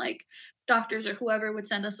reports from like doctors or whoever would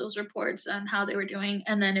send us those reports on how they were doing.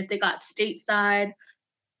 And then if they got stateside,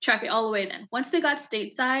 track it all the way. Then once they got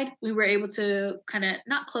stateside, we were able to kind of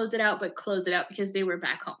not close it out, but close it out because they were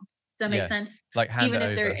back home. Does that make Yeah, sense? like hand it Even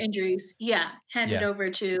if their over. injuries, yeah, handed Yeah. over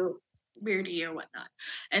to Beardy or whatnot.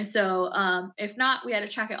 And so if not, we had to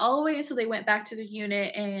track it all the way until they went back to the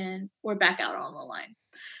unit and were back out on the line.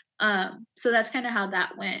 So that's kind of how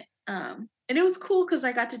that went. And it was cool because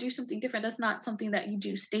I got to do something different. That's not something that you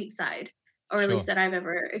do stateside. or at least Sure. that I've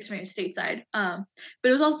ever experienced stateside. But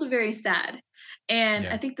it was also very sad. And I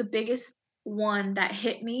Yeah. think the biggest one that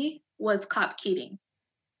hit me was Cop Keating.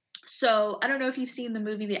 So I don't know if you've seen the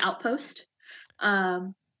movie The Outpost.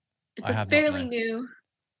 Um, it's I a have not, no. fairly new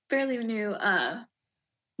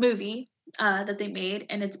movie that they made,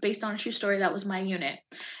 and it's based on a true story. That was my unit.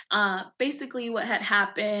 Basically, what had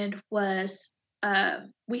happened was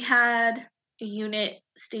we had a unit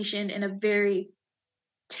stationed in a very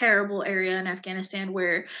terrible area in Afghanistan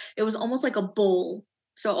where it was almost like a bowl.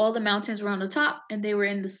 So all the mountains were on the top, and they were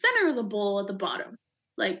in the center of the bowl at the bottom.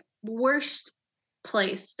 Like worst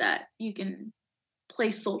place that you can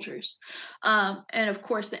place soldiers. And of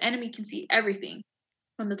course, the enemy can see everything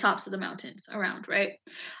from the tops of the mountains around, right?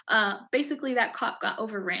 Basically, that cop got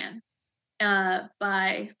overran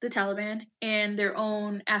by the Taliban, and their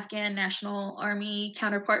own Afghan National Army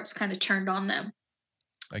counterparts kind of turned on them.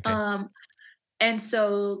 Okay. Um, and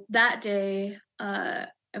so that day, I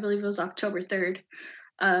believe it was October 3rd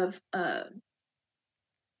of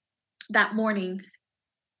that morning,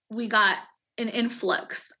 we got an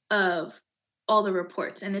influx of all the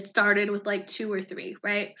reports, and it started with like two or three,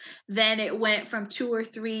 right? Then it went from two or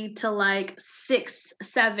three to like six,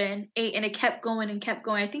 seven, eight, and it kept going and kept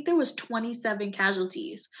going. I think there was 27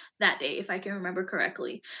 casualties that day, if I can remember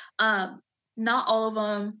correctly. Not all of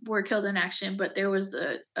them were killed in action, but there was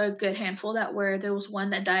a good handful that were. There was one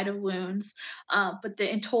that died of wounds, but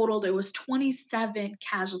in total there was 27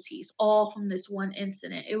 casualties, all from this one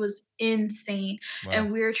incident. It was insane, Wow.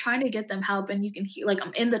 and we were trying to get them help. And you can hear, like,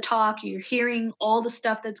 I'm in the talk, you're hearing all the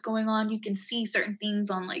stuff that's going on. You can see certain things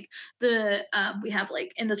on like the we have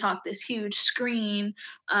like in the talk this huge screen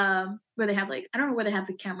where they have like, I don't know where they have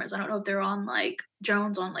the cameras. I don't know if they're on like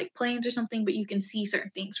drones on like planes or something, but you can see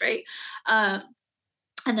certain things, right? um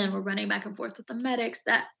and then we're running back and forth with the medics.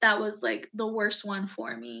 That was like the worst one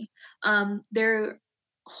for me. Their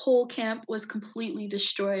whole camp was completely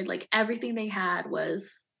destroyed. Like everything they had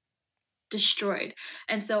was destroyed.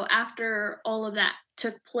 And so after all of that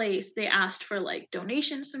took place, they asked for like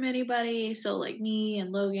donations from anybody. So like me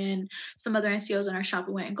and Logan, some other NCOs in our shop,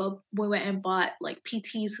 we went and bought like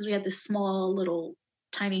PTs because we had this small little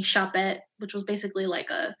tiny shopette, which was basically like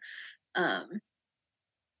um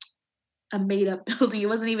a made up building. It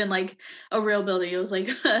wasn't even like a real building. It was like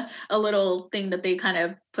a little thing that they kind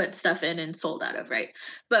of put stuff in and sold out of, right?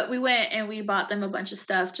 But we went and we bought them a bunch of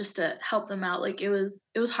stuff just to help them out. Like it was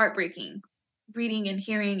heartbreaking reading and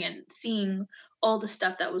hearing and seeing all the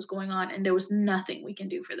stuff that was going on, and there was nothing we can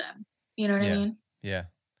do for them. You know what I Yeah. mean? Yeah.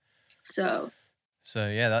 So So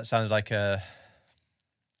yeah, that sounded like I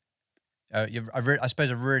suppose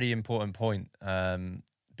a really important point,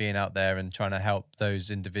 being out there and trying to help those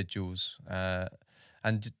individuals.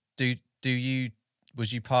 And do you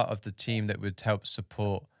was you part of the team that would help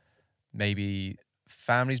support maybe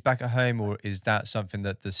families back at home, or is that something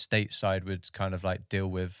that the state side would kind of like deal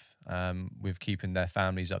with keeping their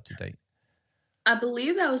families up to date? I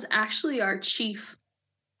believe that was actually our chief.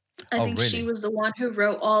 I Oh, think she really? was the one who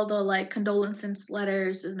wrote all the like condolences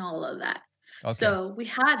letters and all of that. Okay, So we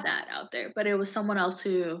had that out there, but it was someone else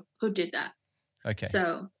who did that. okay.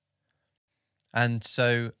 So And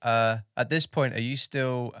so at this point, are you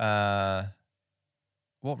still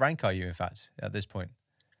what rank are you, in fact, at this point?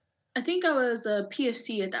 I think I was a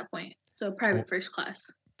PFC at that point, so Or private first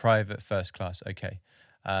class. private first class? Okay.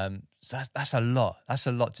 So that's a lot. That's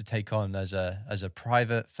a lot to take on as a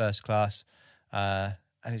private first class.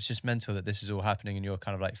 And it's just mental that this is all happening in your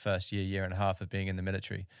kind of like first year and a half of being in the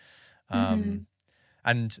military. hmm Um,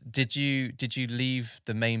 and did you leave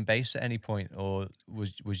the main base at any point, or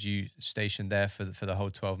was you stationed there for the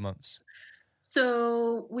whole 12 months?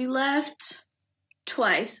 So we left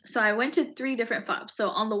twice. So I went to three different fobs. So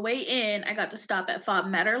on the way in, I got to stop at Fob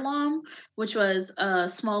Meterlom, which was a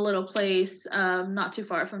small little place, not too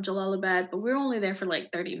far from Jalalabad, but we were only there for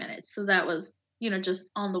like 30 minutes. So that was, just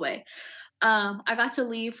on the way. I got to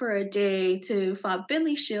leave for a day to Fob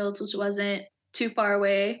Binley Shields, which wasn't too far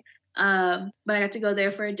away. But I got to go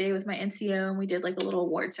there for a day with my NCO, and we did like a little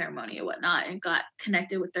award ceremony and whatnot, and got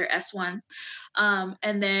connected with their S1.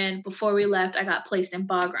 And then before we left, I got placed in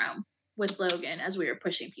Bagram with Logan as we were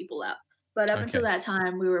pushing people out. But up until Okay. that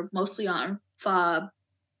time, we were mostly on Fob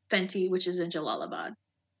Fenty, which is in Jalalabad.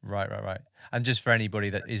 Right. And just for anybody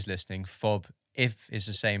that is listening, FOB, if is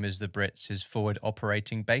the same as the Brits, is forward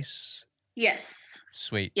operating base. Yes.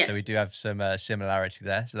 Sweet. So we Yes. do have some similarity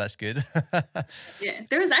there. So that's good. Yeah.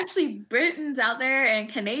 There was actually Britons out there and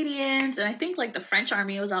Canadians, and I think like the French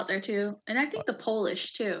army was out there too. And I Uh, think the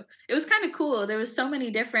Polish too. It was kind of cool. There was so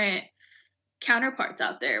many different counterparts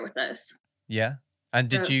out there with us. yeah. And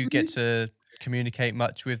did So you get mhm. to? communicate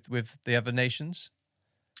much with the other nations?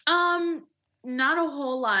 Um, Not a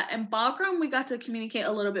whole lot. In Bagram, we got to communicate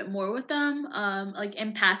a little bit more with them, like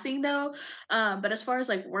in passing though. But as far as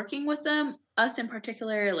like working with them, us in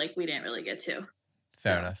particular, like we didn't really get to. Fair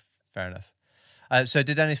So enough. Fair enough. So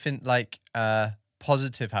did anything like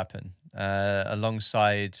positive happen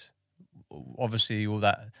alongside obviously all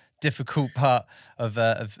that difficult part of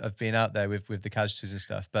being out there with the casualties and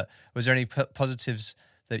stuff? But was there any positives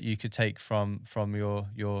that you could take from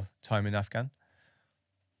your time in Afghan?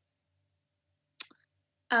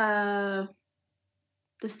 uh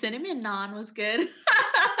the cinnamon naan was good.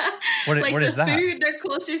 Like What the is that? food, their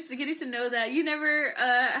cultures, to getting to know that. You never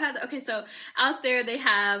had okay, so out there they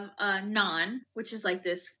have naan, which is like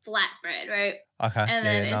this flatbread, right? Okay, And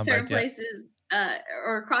yeah, then yeah, in naan certain bread, yeah. places,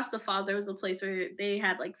 or across the fall, there was a place where they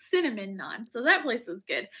had like cinnamon naan. So that place was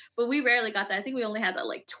good. But we rarely got that. I think we only had that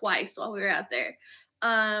like twice while we were out there.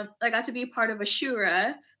 I got to be part of a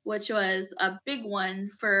shura, which was a big one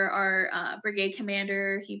for our brigade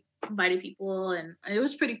commander. He invited people, and it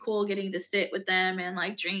was pretty cool getting to sit with them and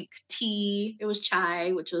like drink tea. It was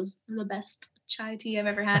chai, which was the best chai tea I've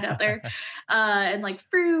ever had out there, and like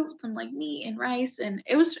fruits and like meat and rice, and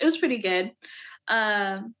it was pretty good.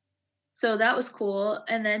 Um, so that was cool,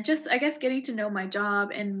 and then just I guess getting to know my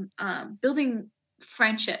job and building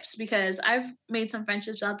friendships, because I've made some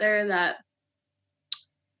friendships out there that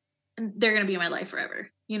they're gonna be in my life forever.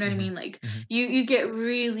 You know what I Hmm. mean? Like Hmm. you get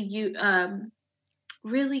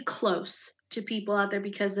really close to people out there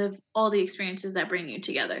because of all the experiences that bring you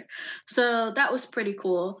together. So that was pretty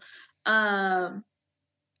cool. Um,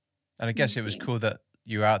 And I let me guess it was see. cool that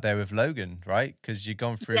you were out there with Logan, right? Because you've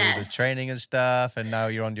gone through all the Yes. training and stuff, and now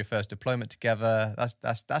you're on your first deployment together.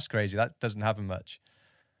 That's crazy. That doesn't happen much.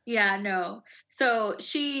 Yeah, no. So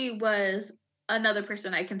she was another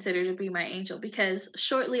person I consider to be my angel, because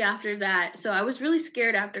shortly after that, so I was really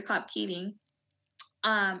scared after Cop Keating.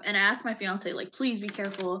 And I asked my fiance, like, please be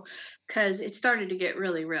careful, because it started to get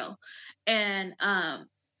really real. And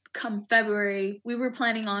come February, we were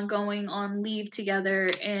planning on going on leave together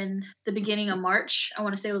in the beginning of March. I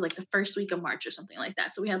want to say it was like the first week of March or something like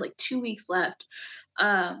that. So we had like 2 weeks left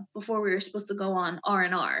before we were supposed to go on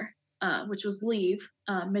R&R, which was leave,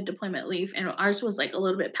 mid deployment leave, and ours was like a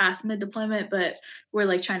little bit past mid deployment, but we're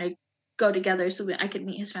like trying to go together so I could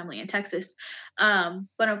meet his family in Texas.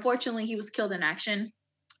 But unfortunately, he was killed in action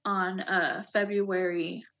on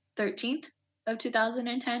February 13th of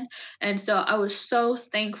 2010. And so I was so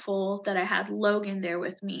thankful that I had Logan there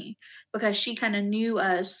with me, because she kind of knew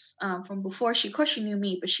us from before. Of course, she knew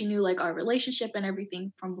me, but she knew like our relationship and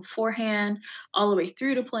everything from beforehand, all the way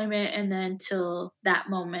through deployment, and then till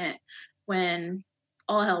that moment when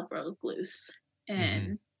all hell broke loose Hmm.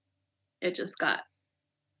 and it just got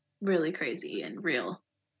really crazy and real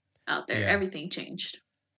out there. Yeah. Everything changed.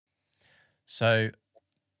 So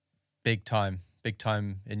big time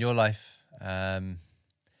in your life.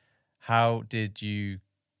 How did you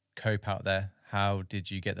cope out there? How did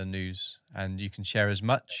you get the news? And you can share as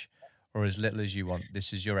much or as little as you want.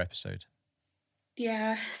 This is your episode.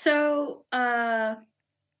 Yeah. So, whew,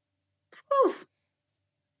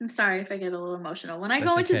 I'm sorry if I get a little emotional. When I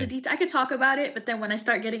That's go into the okay. details, I could talk about it, but then when I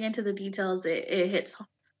start getting into the details, it hits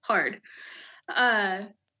hard. Uh,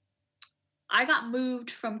 I got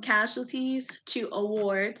moved from casualties to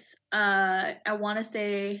awards. I want to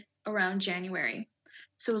say around January.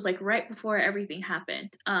 So it was like right before everything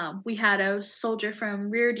happened. We had a soldier from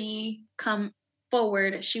Rear D come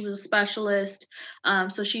forward. She was a specialist.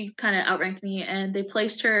 So she kind of outranked me, and they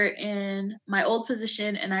placed her in my old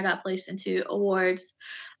position, and I got placed into awards.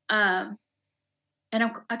 Um,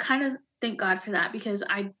 and I kind of thank God for that, because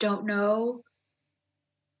I don't know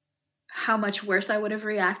how much worse I would have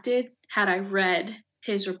reacted had I read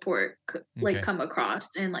his report like Okay. come across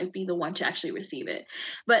and like be the one to actually receive it.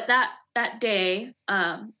 But that day,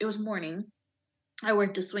 it was morning. I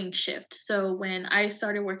worked a swing shift. So when I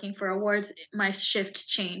started working for awards, my shift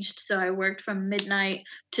changed. So I worked from midnight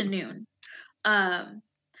to noon. Um,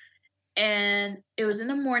 and it was in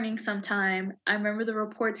the morning sometime. I remember the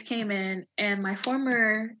reports came in, and my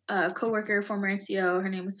former coworker, former NCO, her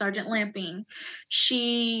name was Sergeant Lamping.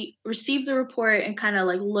 She received the report and kind of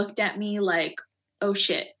like looked at me like, "Oh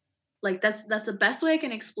shit!" Like that's the best way I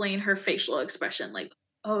can explain her facial expression. Like,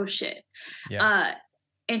 "Oh shit!" Yeah. Uh,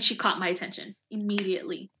 and she caught my attention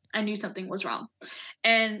immediately. I knew something was wrong,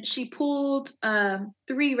 and she pulled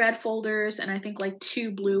 3 red folders and I think like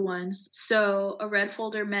 2 blue ones. So a red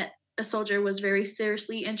folder meant a soldier was very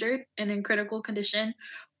seriously injured and in critical condition,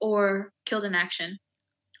 or killed in action,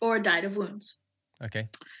 or died of wounds. Okay.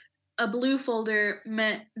 a blue folder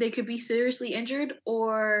meant they could be seriously injured,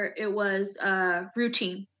 or it was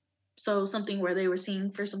routine. So something where they were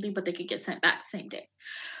seen for something, but they could get sent back the same day.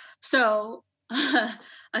 So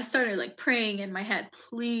I started like praying in my head,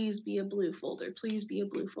 please be a blue folder, please be a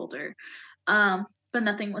blue folder. But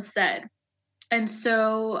nothing was said. And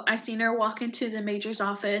so I seen her walk into the major's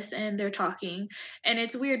office and they're talking. And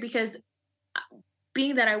it's weird because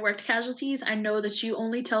being that I worked casualties, I know that you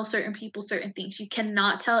only tell certain people certain things. You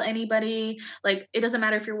cannot tell anybody, like, it doesn't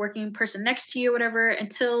matter if you're working person next to you or whatever,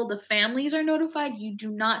 until the families are notified, you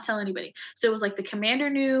do not tell anybody. So it was like the commander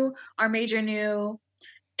knew, our major knew,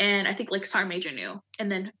 and I think like Star Major knew, and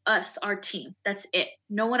then us, our team. That's it.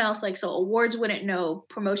 No one else. Like, so awards wouldn't know,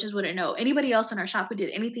 promotions wouldn't know. Anybody else in our shop who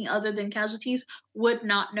did anything other than casualties would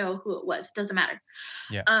not know who it was. Doesn't matter.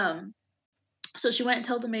 Yeah. So she went and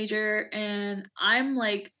told the major, and I'm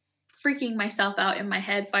like freaking myself out in my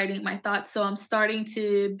head, fighting my thoughts. So I'm starting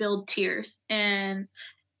to build tears. And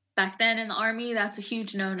back then in the Army, that's a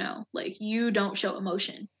huge no-no. Like, you don't show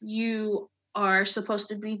emotion. You are supposed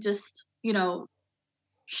to be just,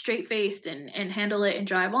 straight faced and handle it and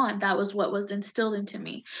drive on. That was what was instilled into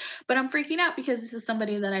me. But I'm freaking out because this is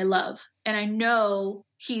somebody that I love. And I know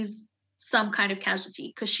he's some kind of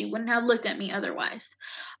casualty because she wouldn't have looked at me otherwise.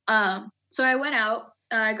 So I went out,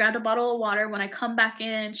 I grabbed a bottle of water. When I come back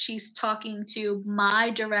in, she's talking to my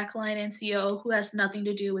direct line NCO who has nothing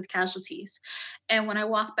to do with casualties. And when I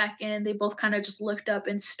walked back in, they both kind of just looked up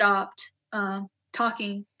and stopped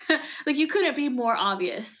talking. Like, you couldn't be more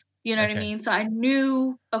obvious. You know what I mean? So I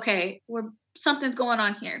knew, okay, something's going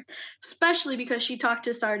on here, especially because she talked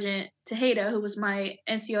to Sergeant Tejeda, who was my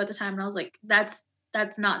NCO at the time. And I was like, that's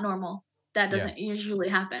not normal. That doesn't usually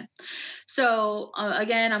happen. So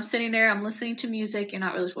again, I'm sitting there, I'm listening to music. You're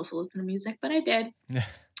not really supposed to listen to music, but I did.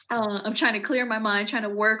 I'm trying to clear my mind, trying to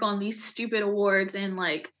work on these stupid awards and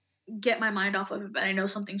like get my mind off of it, but I know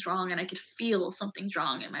something's wrong and I could feel something's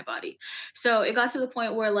wrong in my body. So it got to the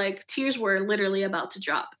point where like tears were literally about to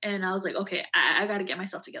drop. And I was like, okay, I got to get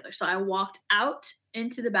myself together. So I walked out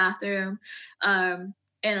into the bathroom and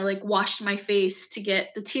I like washed my face to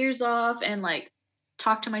get the tears off and like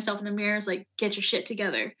talk to myself in the mirrors, like, get your shit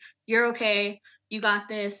together. You're okay. You got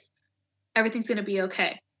this. Everything's going to be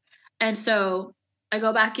okay. And so I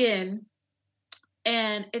go back in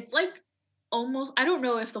and it's like almost, I don't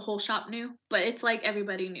know if the whole shop knew, but it's like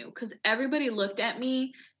everybody knew because everybody looked at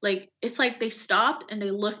me. Like, it's like they stopped and they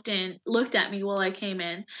looked at me while I came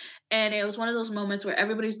in. And it was one of those moments where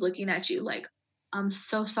everybody's looking at you like, I'm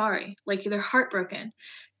so sorry. Like, they're heartbroken.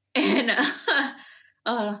 And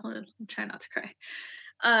I'm trying not to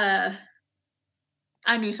cry.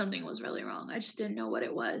 I knew something was really wrong. I just didn't know what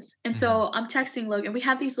it was. And so I'm texting Logan. We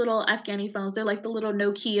have these little Afghani phones. They're like the little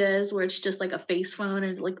Nokias where it's just like a face phone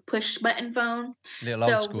and like push button phone. Little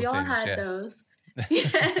so old school we all things, had those.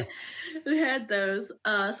 Yeah, we had those.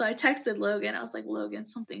 So I texted Logan. I was like, Logan,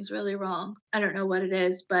 something's really wrong. I don't know what it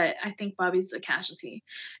is, but I think Bobby's a casualty.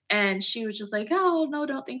 And she was just like, oh, no,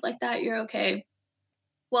 don't think like that. You're okay.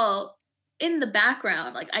 Well, in the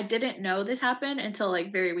background, like, I didn't know this happened until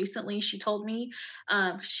like very recently. She told me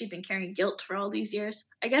she'd been carrying guilt for all these years.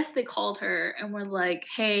 I guess they called her and were like,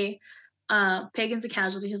 hey, Pagan's a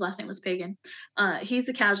casualty. His last name was Pagan. He's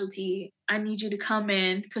a casualty. I need you to come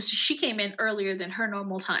in, because she came in earlier than her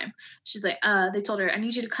normal time. She's like, they told her, I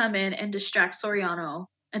need you to come in and distract Soriano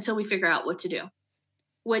until we figure out what to do,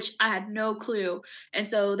 which I had no clue. And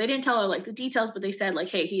so they didn't tell her like the details, but they said like,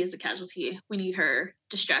 hey, he is a casualty. We need her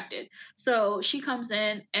distracted. So she comes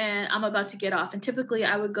in and I'm about to get off. And typically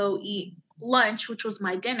I would go eat lunch, which was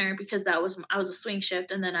my dinner, because I was a swing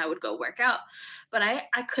shift, and then I would go work out. But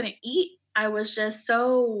I couldn't eat. I was just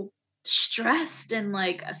so stressed and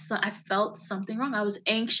like I felt something wrong. I was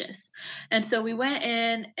anxious. And so we went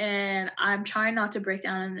in and I'm trying not to break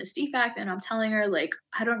down in this defect, and I'm telling her like,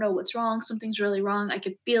 I don't know what's wrong. Something's really wrong. I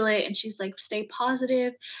could feel it. And she's like, stay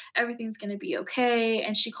positive. Everything's going to be okay.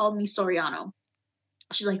 And she called me Soriano.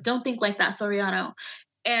 She's like, don't think like that, Soriano.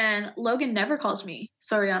 And Logan never calls me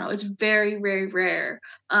Soriano. It's very, very rare.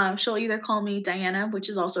 She'll either call me Diana, which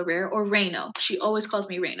is also rare, or Reno. She always calls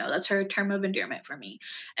me Reno. That's her term of endearment for me.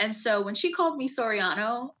 And so when she called me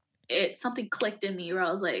Soriano, something clicked in me where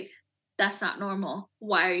I was like, that's not normal.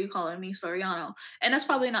 Why are you calling me Soriano? And that's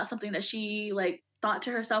probably not something that she like thought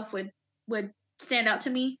to herself would stand out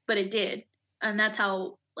to me, but it did. And that's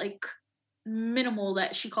how like minimal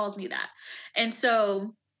that she calls me that. And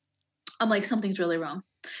so I'm like, something's really wrong.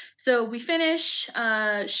 So we finish.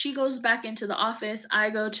 She goes back into the office.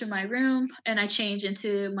 I go to my room and I change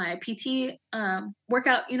into my PT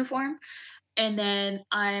workout uniform. And then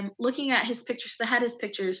I'm looking at his pictures. I had his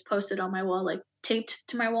pictures posted on my wall, like taped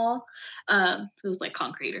to my wall. It was like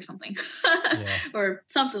concrete or something, Yeah. or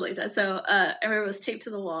something like that. So I remember it was taped to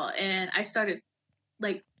the wall, and I started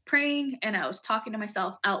like praying, and I was talking to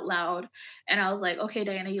myself out loud, and I was like, okay,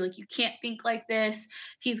 Diana, you can't think like this.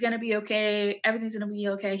 He's gonna be okay. Everything's gonna be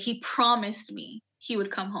okay. He promised me he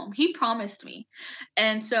would come home. He promised me.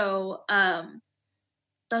 And so I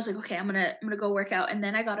was like, okay, I'm gonna go work out. And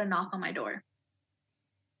then I got a knock on my door.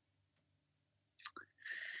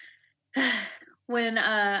 When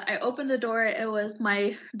I opened the door, it was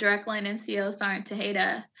my direct line NCO, Sergeant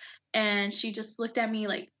Tejeda, and she just looked at me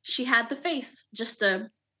like she had the face, just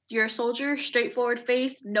you're a soldier, straightforward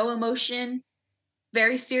face, no emotion,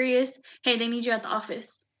 very serious. Hey, they need you at the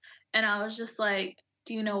office. And I was just like,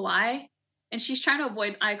 do you know why? And she's trying to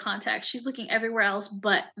avoid eye contact. She's looking everywhere else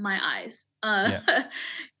but my eyes. Yeah.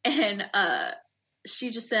 And she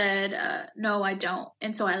just said, no, I don't.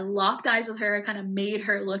 And so I locked eyes with her. I kind of made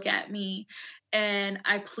her look at me, and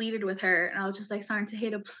I pleaded with her. And I was just like, Sergeant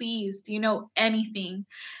Tejeda, please, do you know anything?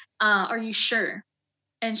 Are you sure?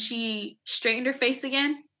 And she straightened her face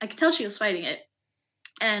again. I could tell she was fighting it.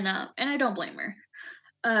 And I don't blame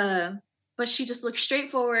her. But she just looked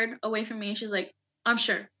straight forward away from me, and she's like, I'm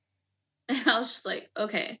sure. And I was just like,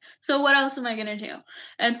 okay, so what else am I gonna do?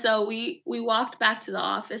 And so we walked back to the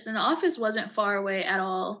office, and the office wasn't far away at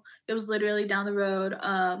all. It was literally down the road.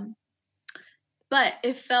 But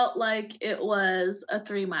it felt like it was a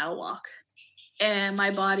 3-mile walk, and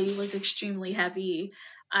my body was extremely heavy.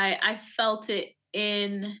 I felt it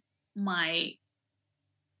in my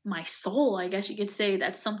soul, I guess you could say,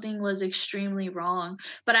 that something was extremely wrong.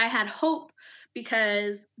 But I had hope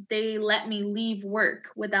because they let me leave work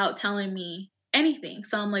without telling me anything.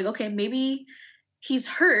 So I'm like, okay, maybe he's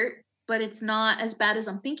hurt, but it's not as bad as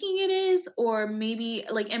I'm thinking it is. Or maybe,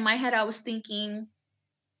 like, in my head, I was thinking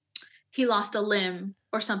he lost a limb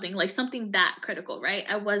or something, like something that critical, right?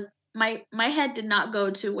 My head did not go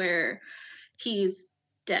to where he's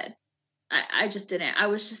dead. I just didn't. I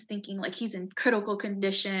was just thinking like he's in critical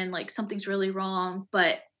condition, like something's really wrong,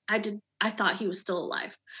 but I thought he was still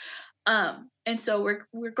alive. And so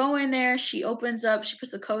we're going there. She opens up, she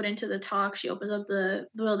puts the code into the talk, she opens up the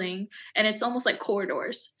building, and it's almost like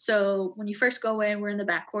corridors. So when you first go in, we're in the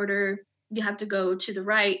back corridor. You have to go to the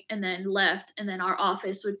right and then left, and then our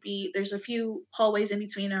office would be, there's a few hallways in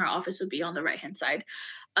between, and our office would be on the right hand side.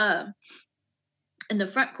 In the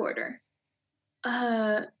front corridor.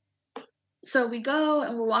 So we go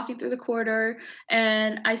and we're walking through the corridor,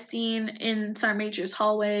 and I seen in Sergeant Major's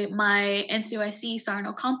hallway my NCOIC Sergeant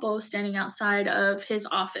Ocampo standing outside of his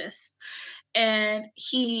office, and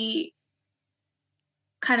he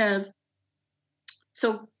kind of,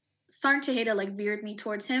 so Sergeant Tejeda like veered me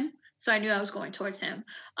towards him, so I knew I was going towards him.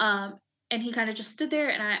 And he kind of just stood there,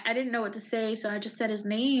 and I didn't know what to say, so I just said his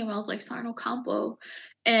name. I was like, Sergeant Ocampo,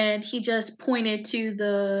 and he just pointed to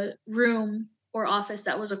the room or office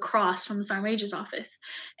that was across from the Sergeant Major's office.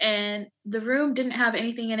 And the room didn't have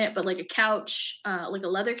anything in it but like a couch, like a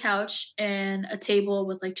leather couch, and a table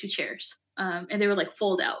with like 2 chairs. And they were like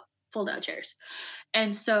fold out chairs.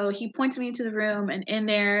 And so he pointed me into the room, and in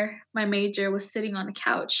there, my major was sitting on the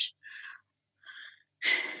couch.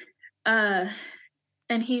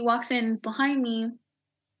 And he walks in behind me,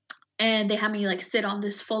 and they had me like sit on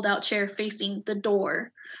this fold out chair facing the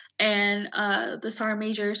door. And the Sergeant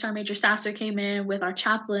Major Sasser came in with our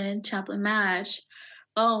Chaplain Madge.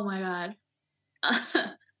 Oh my God.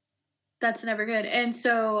 That's never good. And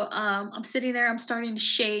so I'm sitting there, I'm starting to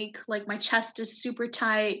shake, like my chest is super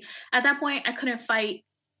tight. At that point, I couldn't fight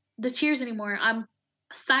the tears anymore. I'm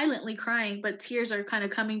silently crying, but tears are kind of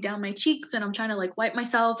coming down my cheeks, and I'm trying to like wipe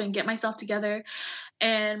myself and get myself together.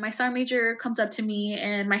 And my Sergeant Major comes up to me,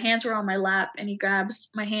 and my hands were on my lap, and he grabs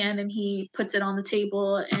my hand and he puts it on the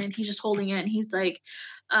table, and he's just holding it, and he's like,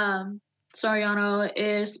 Soriano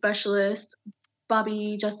is Specialist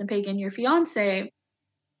Bobby Justin Pagan, your fiance.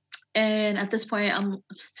 And at this point, I'm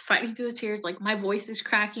just fighting through the tears, like my voice is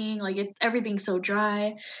cracking, like everything's so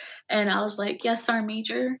dry. And I was like, yes, Sergeant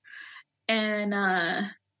Major. And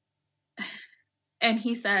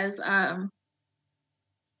he says, I'm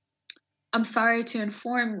sorry to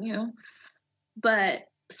inform you, but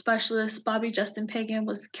Specialist Bobby Justin Pagan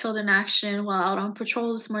was killed in action while out on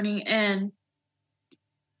patrol this morning. And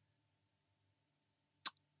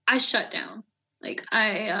I shut down. Like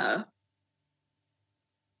I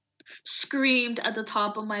screamed at the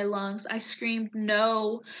top of my lungs. I screamed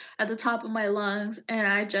no at the top of my lungs, and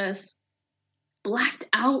I just blacked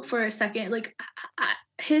out for a second. Like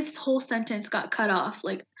his whole sentence got cut off.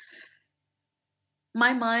 Like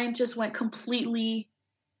my mind just went completely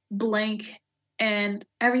blank, and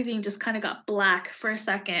everything just kind of got black for a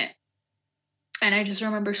second. And I just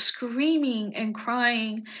remember screaming and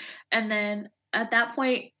crying. And then at that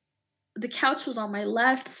point, the couch was on my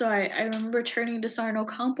left, so I remember turning to Sarno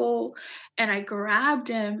Campo and I grabbed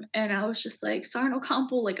him and I was just like, Sarno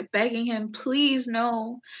Campo, like begging him, please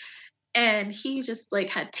no. And he just like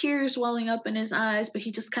had tears welling up in his eyes, but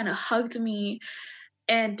he just kind of hugged me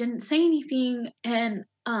and didn't say anything. And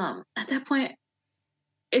at that point,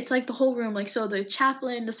 it's like the whole room, like, so the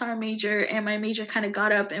chaplain, the sergeant major, and my major kind of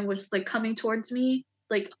got up and was like coming towards me.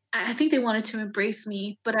 Like, I think they wanted to embrace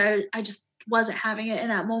me, but I just wasn't having it in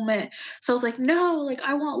that moment. So I was like, no, like,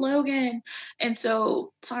 I want Logan. And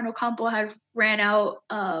so Sarno Campo had ran out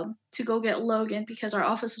to go get Logan because our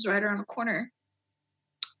office was right around the corner.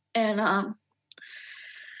 And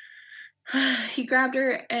he grabbed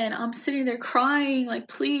her and I'm sitting there crying, like,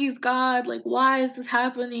 please, God, like, why is this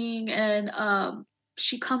happening? And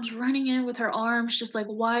she comes running in with her arms just like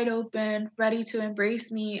wide open, ready to embrace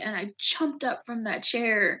me. And I jumped up from that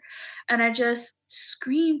chair and I just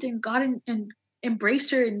screamed and got in and embraced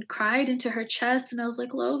her and cried into her chest. And I was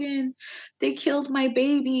like, Logan, they killed my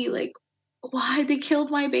baby. Like, why they killed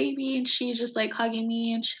my baby? And she's just like hugging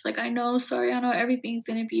me and she's like, I know, sorry, I know everything's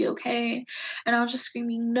gonna be okay. And I was just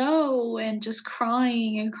screaming no and just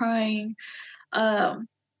crying and crying. Um,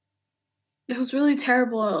 it was really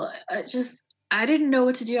terrible. I didn't know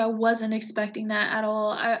what to do. I wasn't expecting that at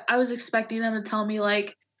all. I was expecting them to tell me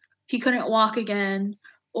like he couldn't walk again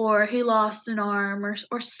or he lost an arm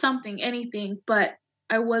or something, anything, but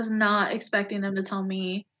I was not expecting them to tell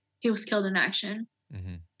me he was killed in action.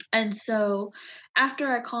 Hmm. And so after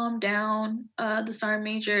I calmed down, the sergeant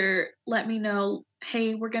major let me know,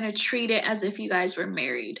 hey, we're going to treat it as if you guys were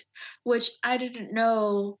married, which I didn't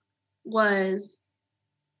know was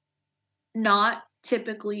not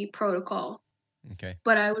typically protocol. Okay.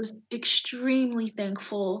 But I was extremely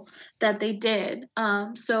thankful that they did.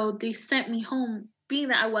 So they sent me home, being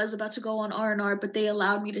that I was about to go on R&R, but they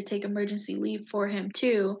allowed me to take emergency leave for him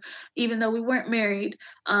too, even though we weren't married,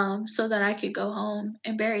 so that I could go home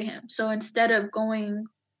and bury him. So instead of going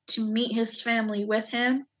to meet his family with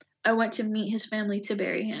him, I went to meet his family to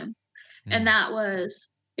bury him. And Mm. that was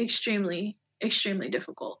extremely, extremely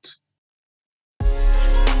difficult.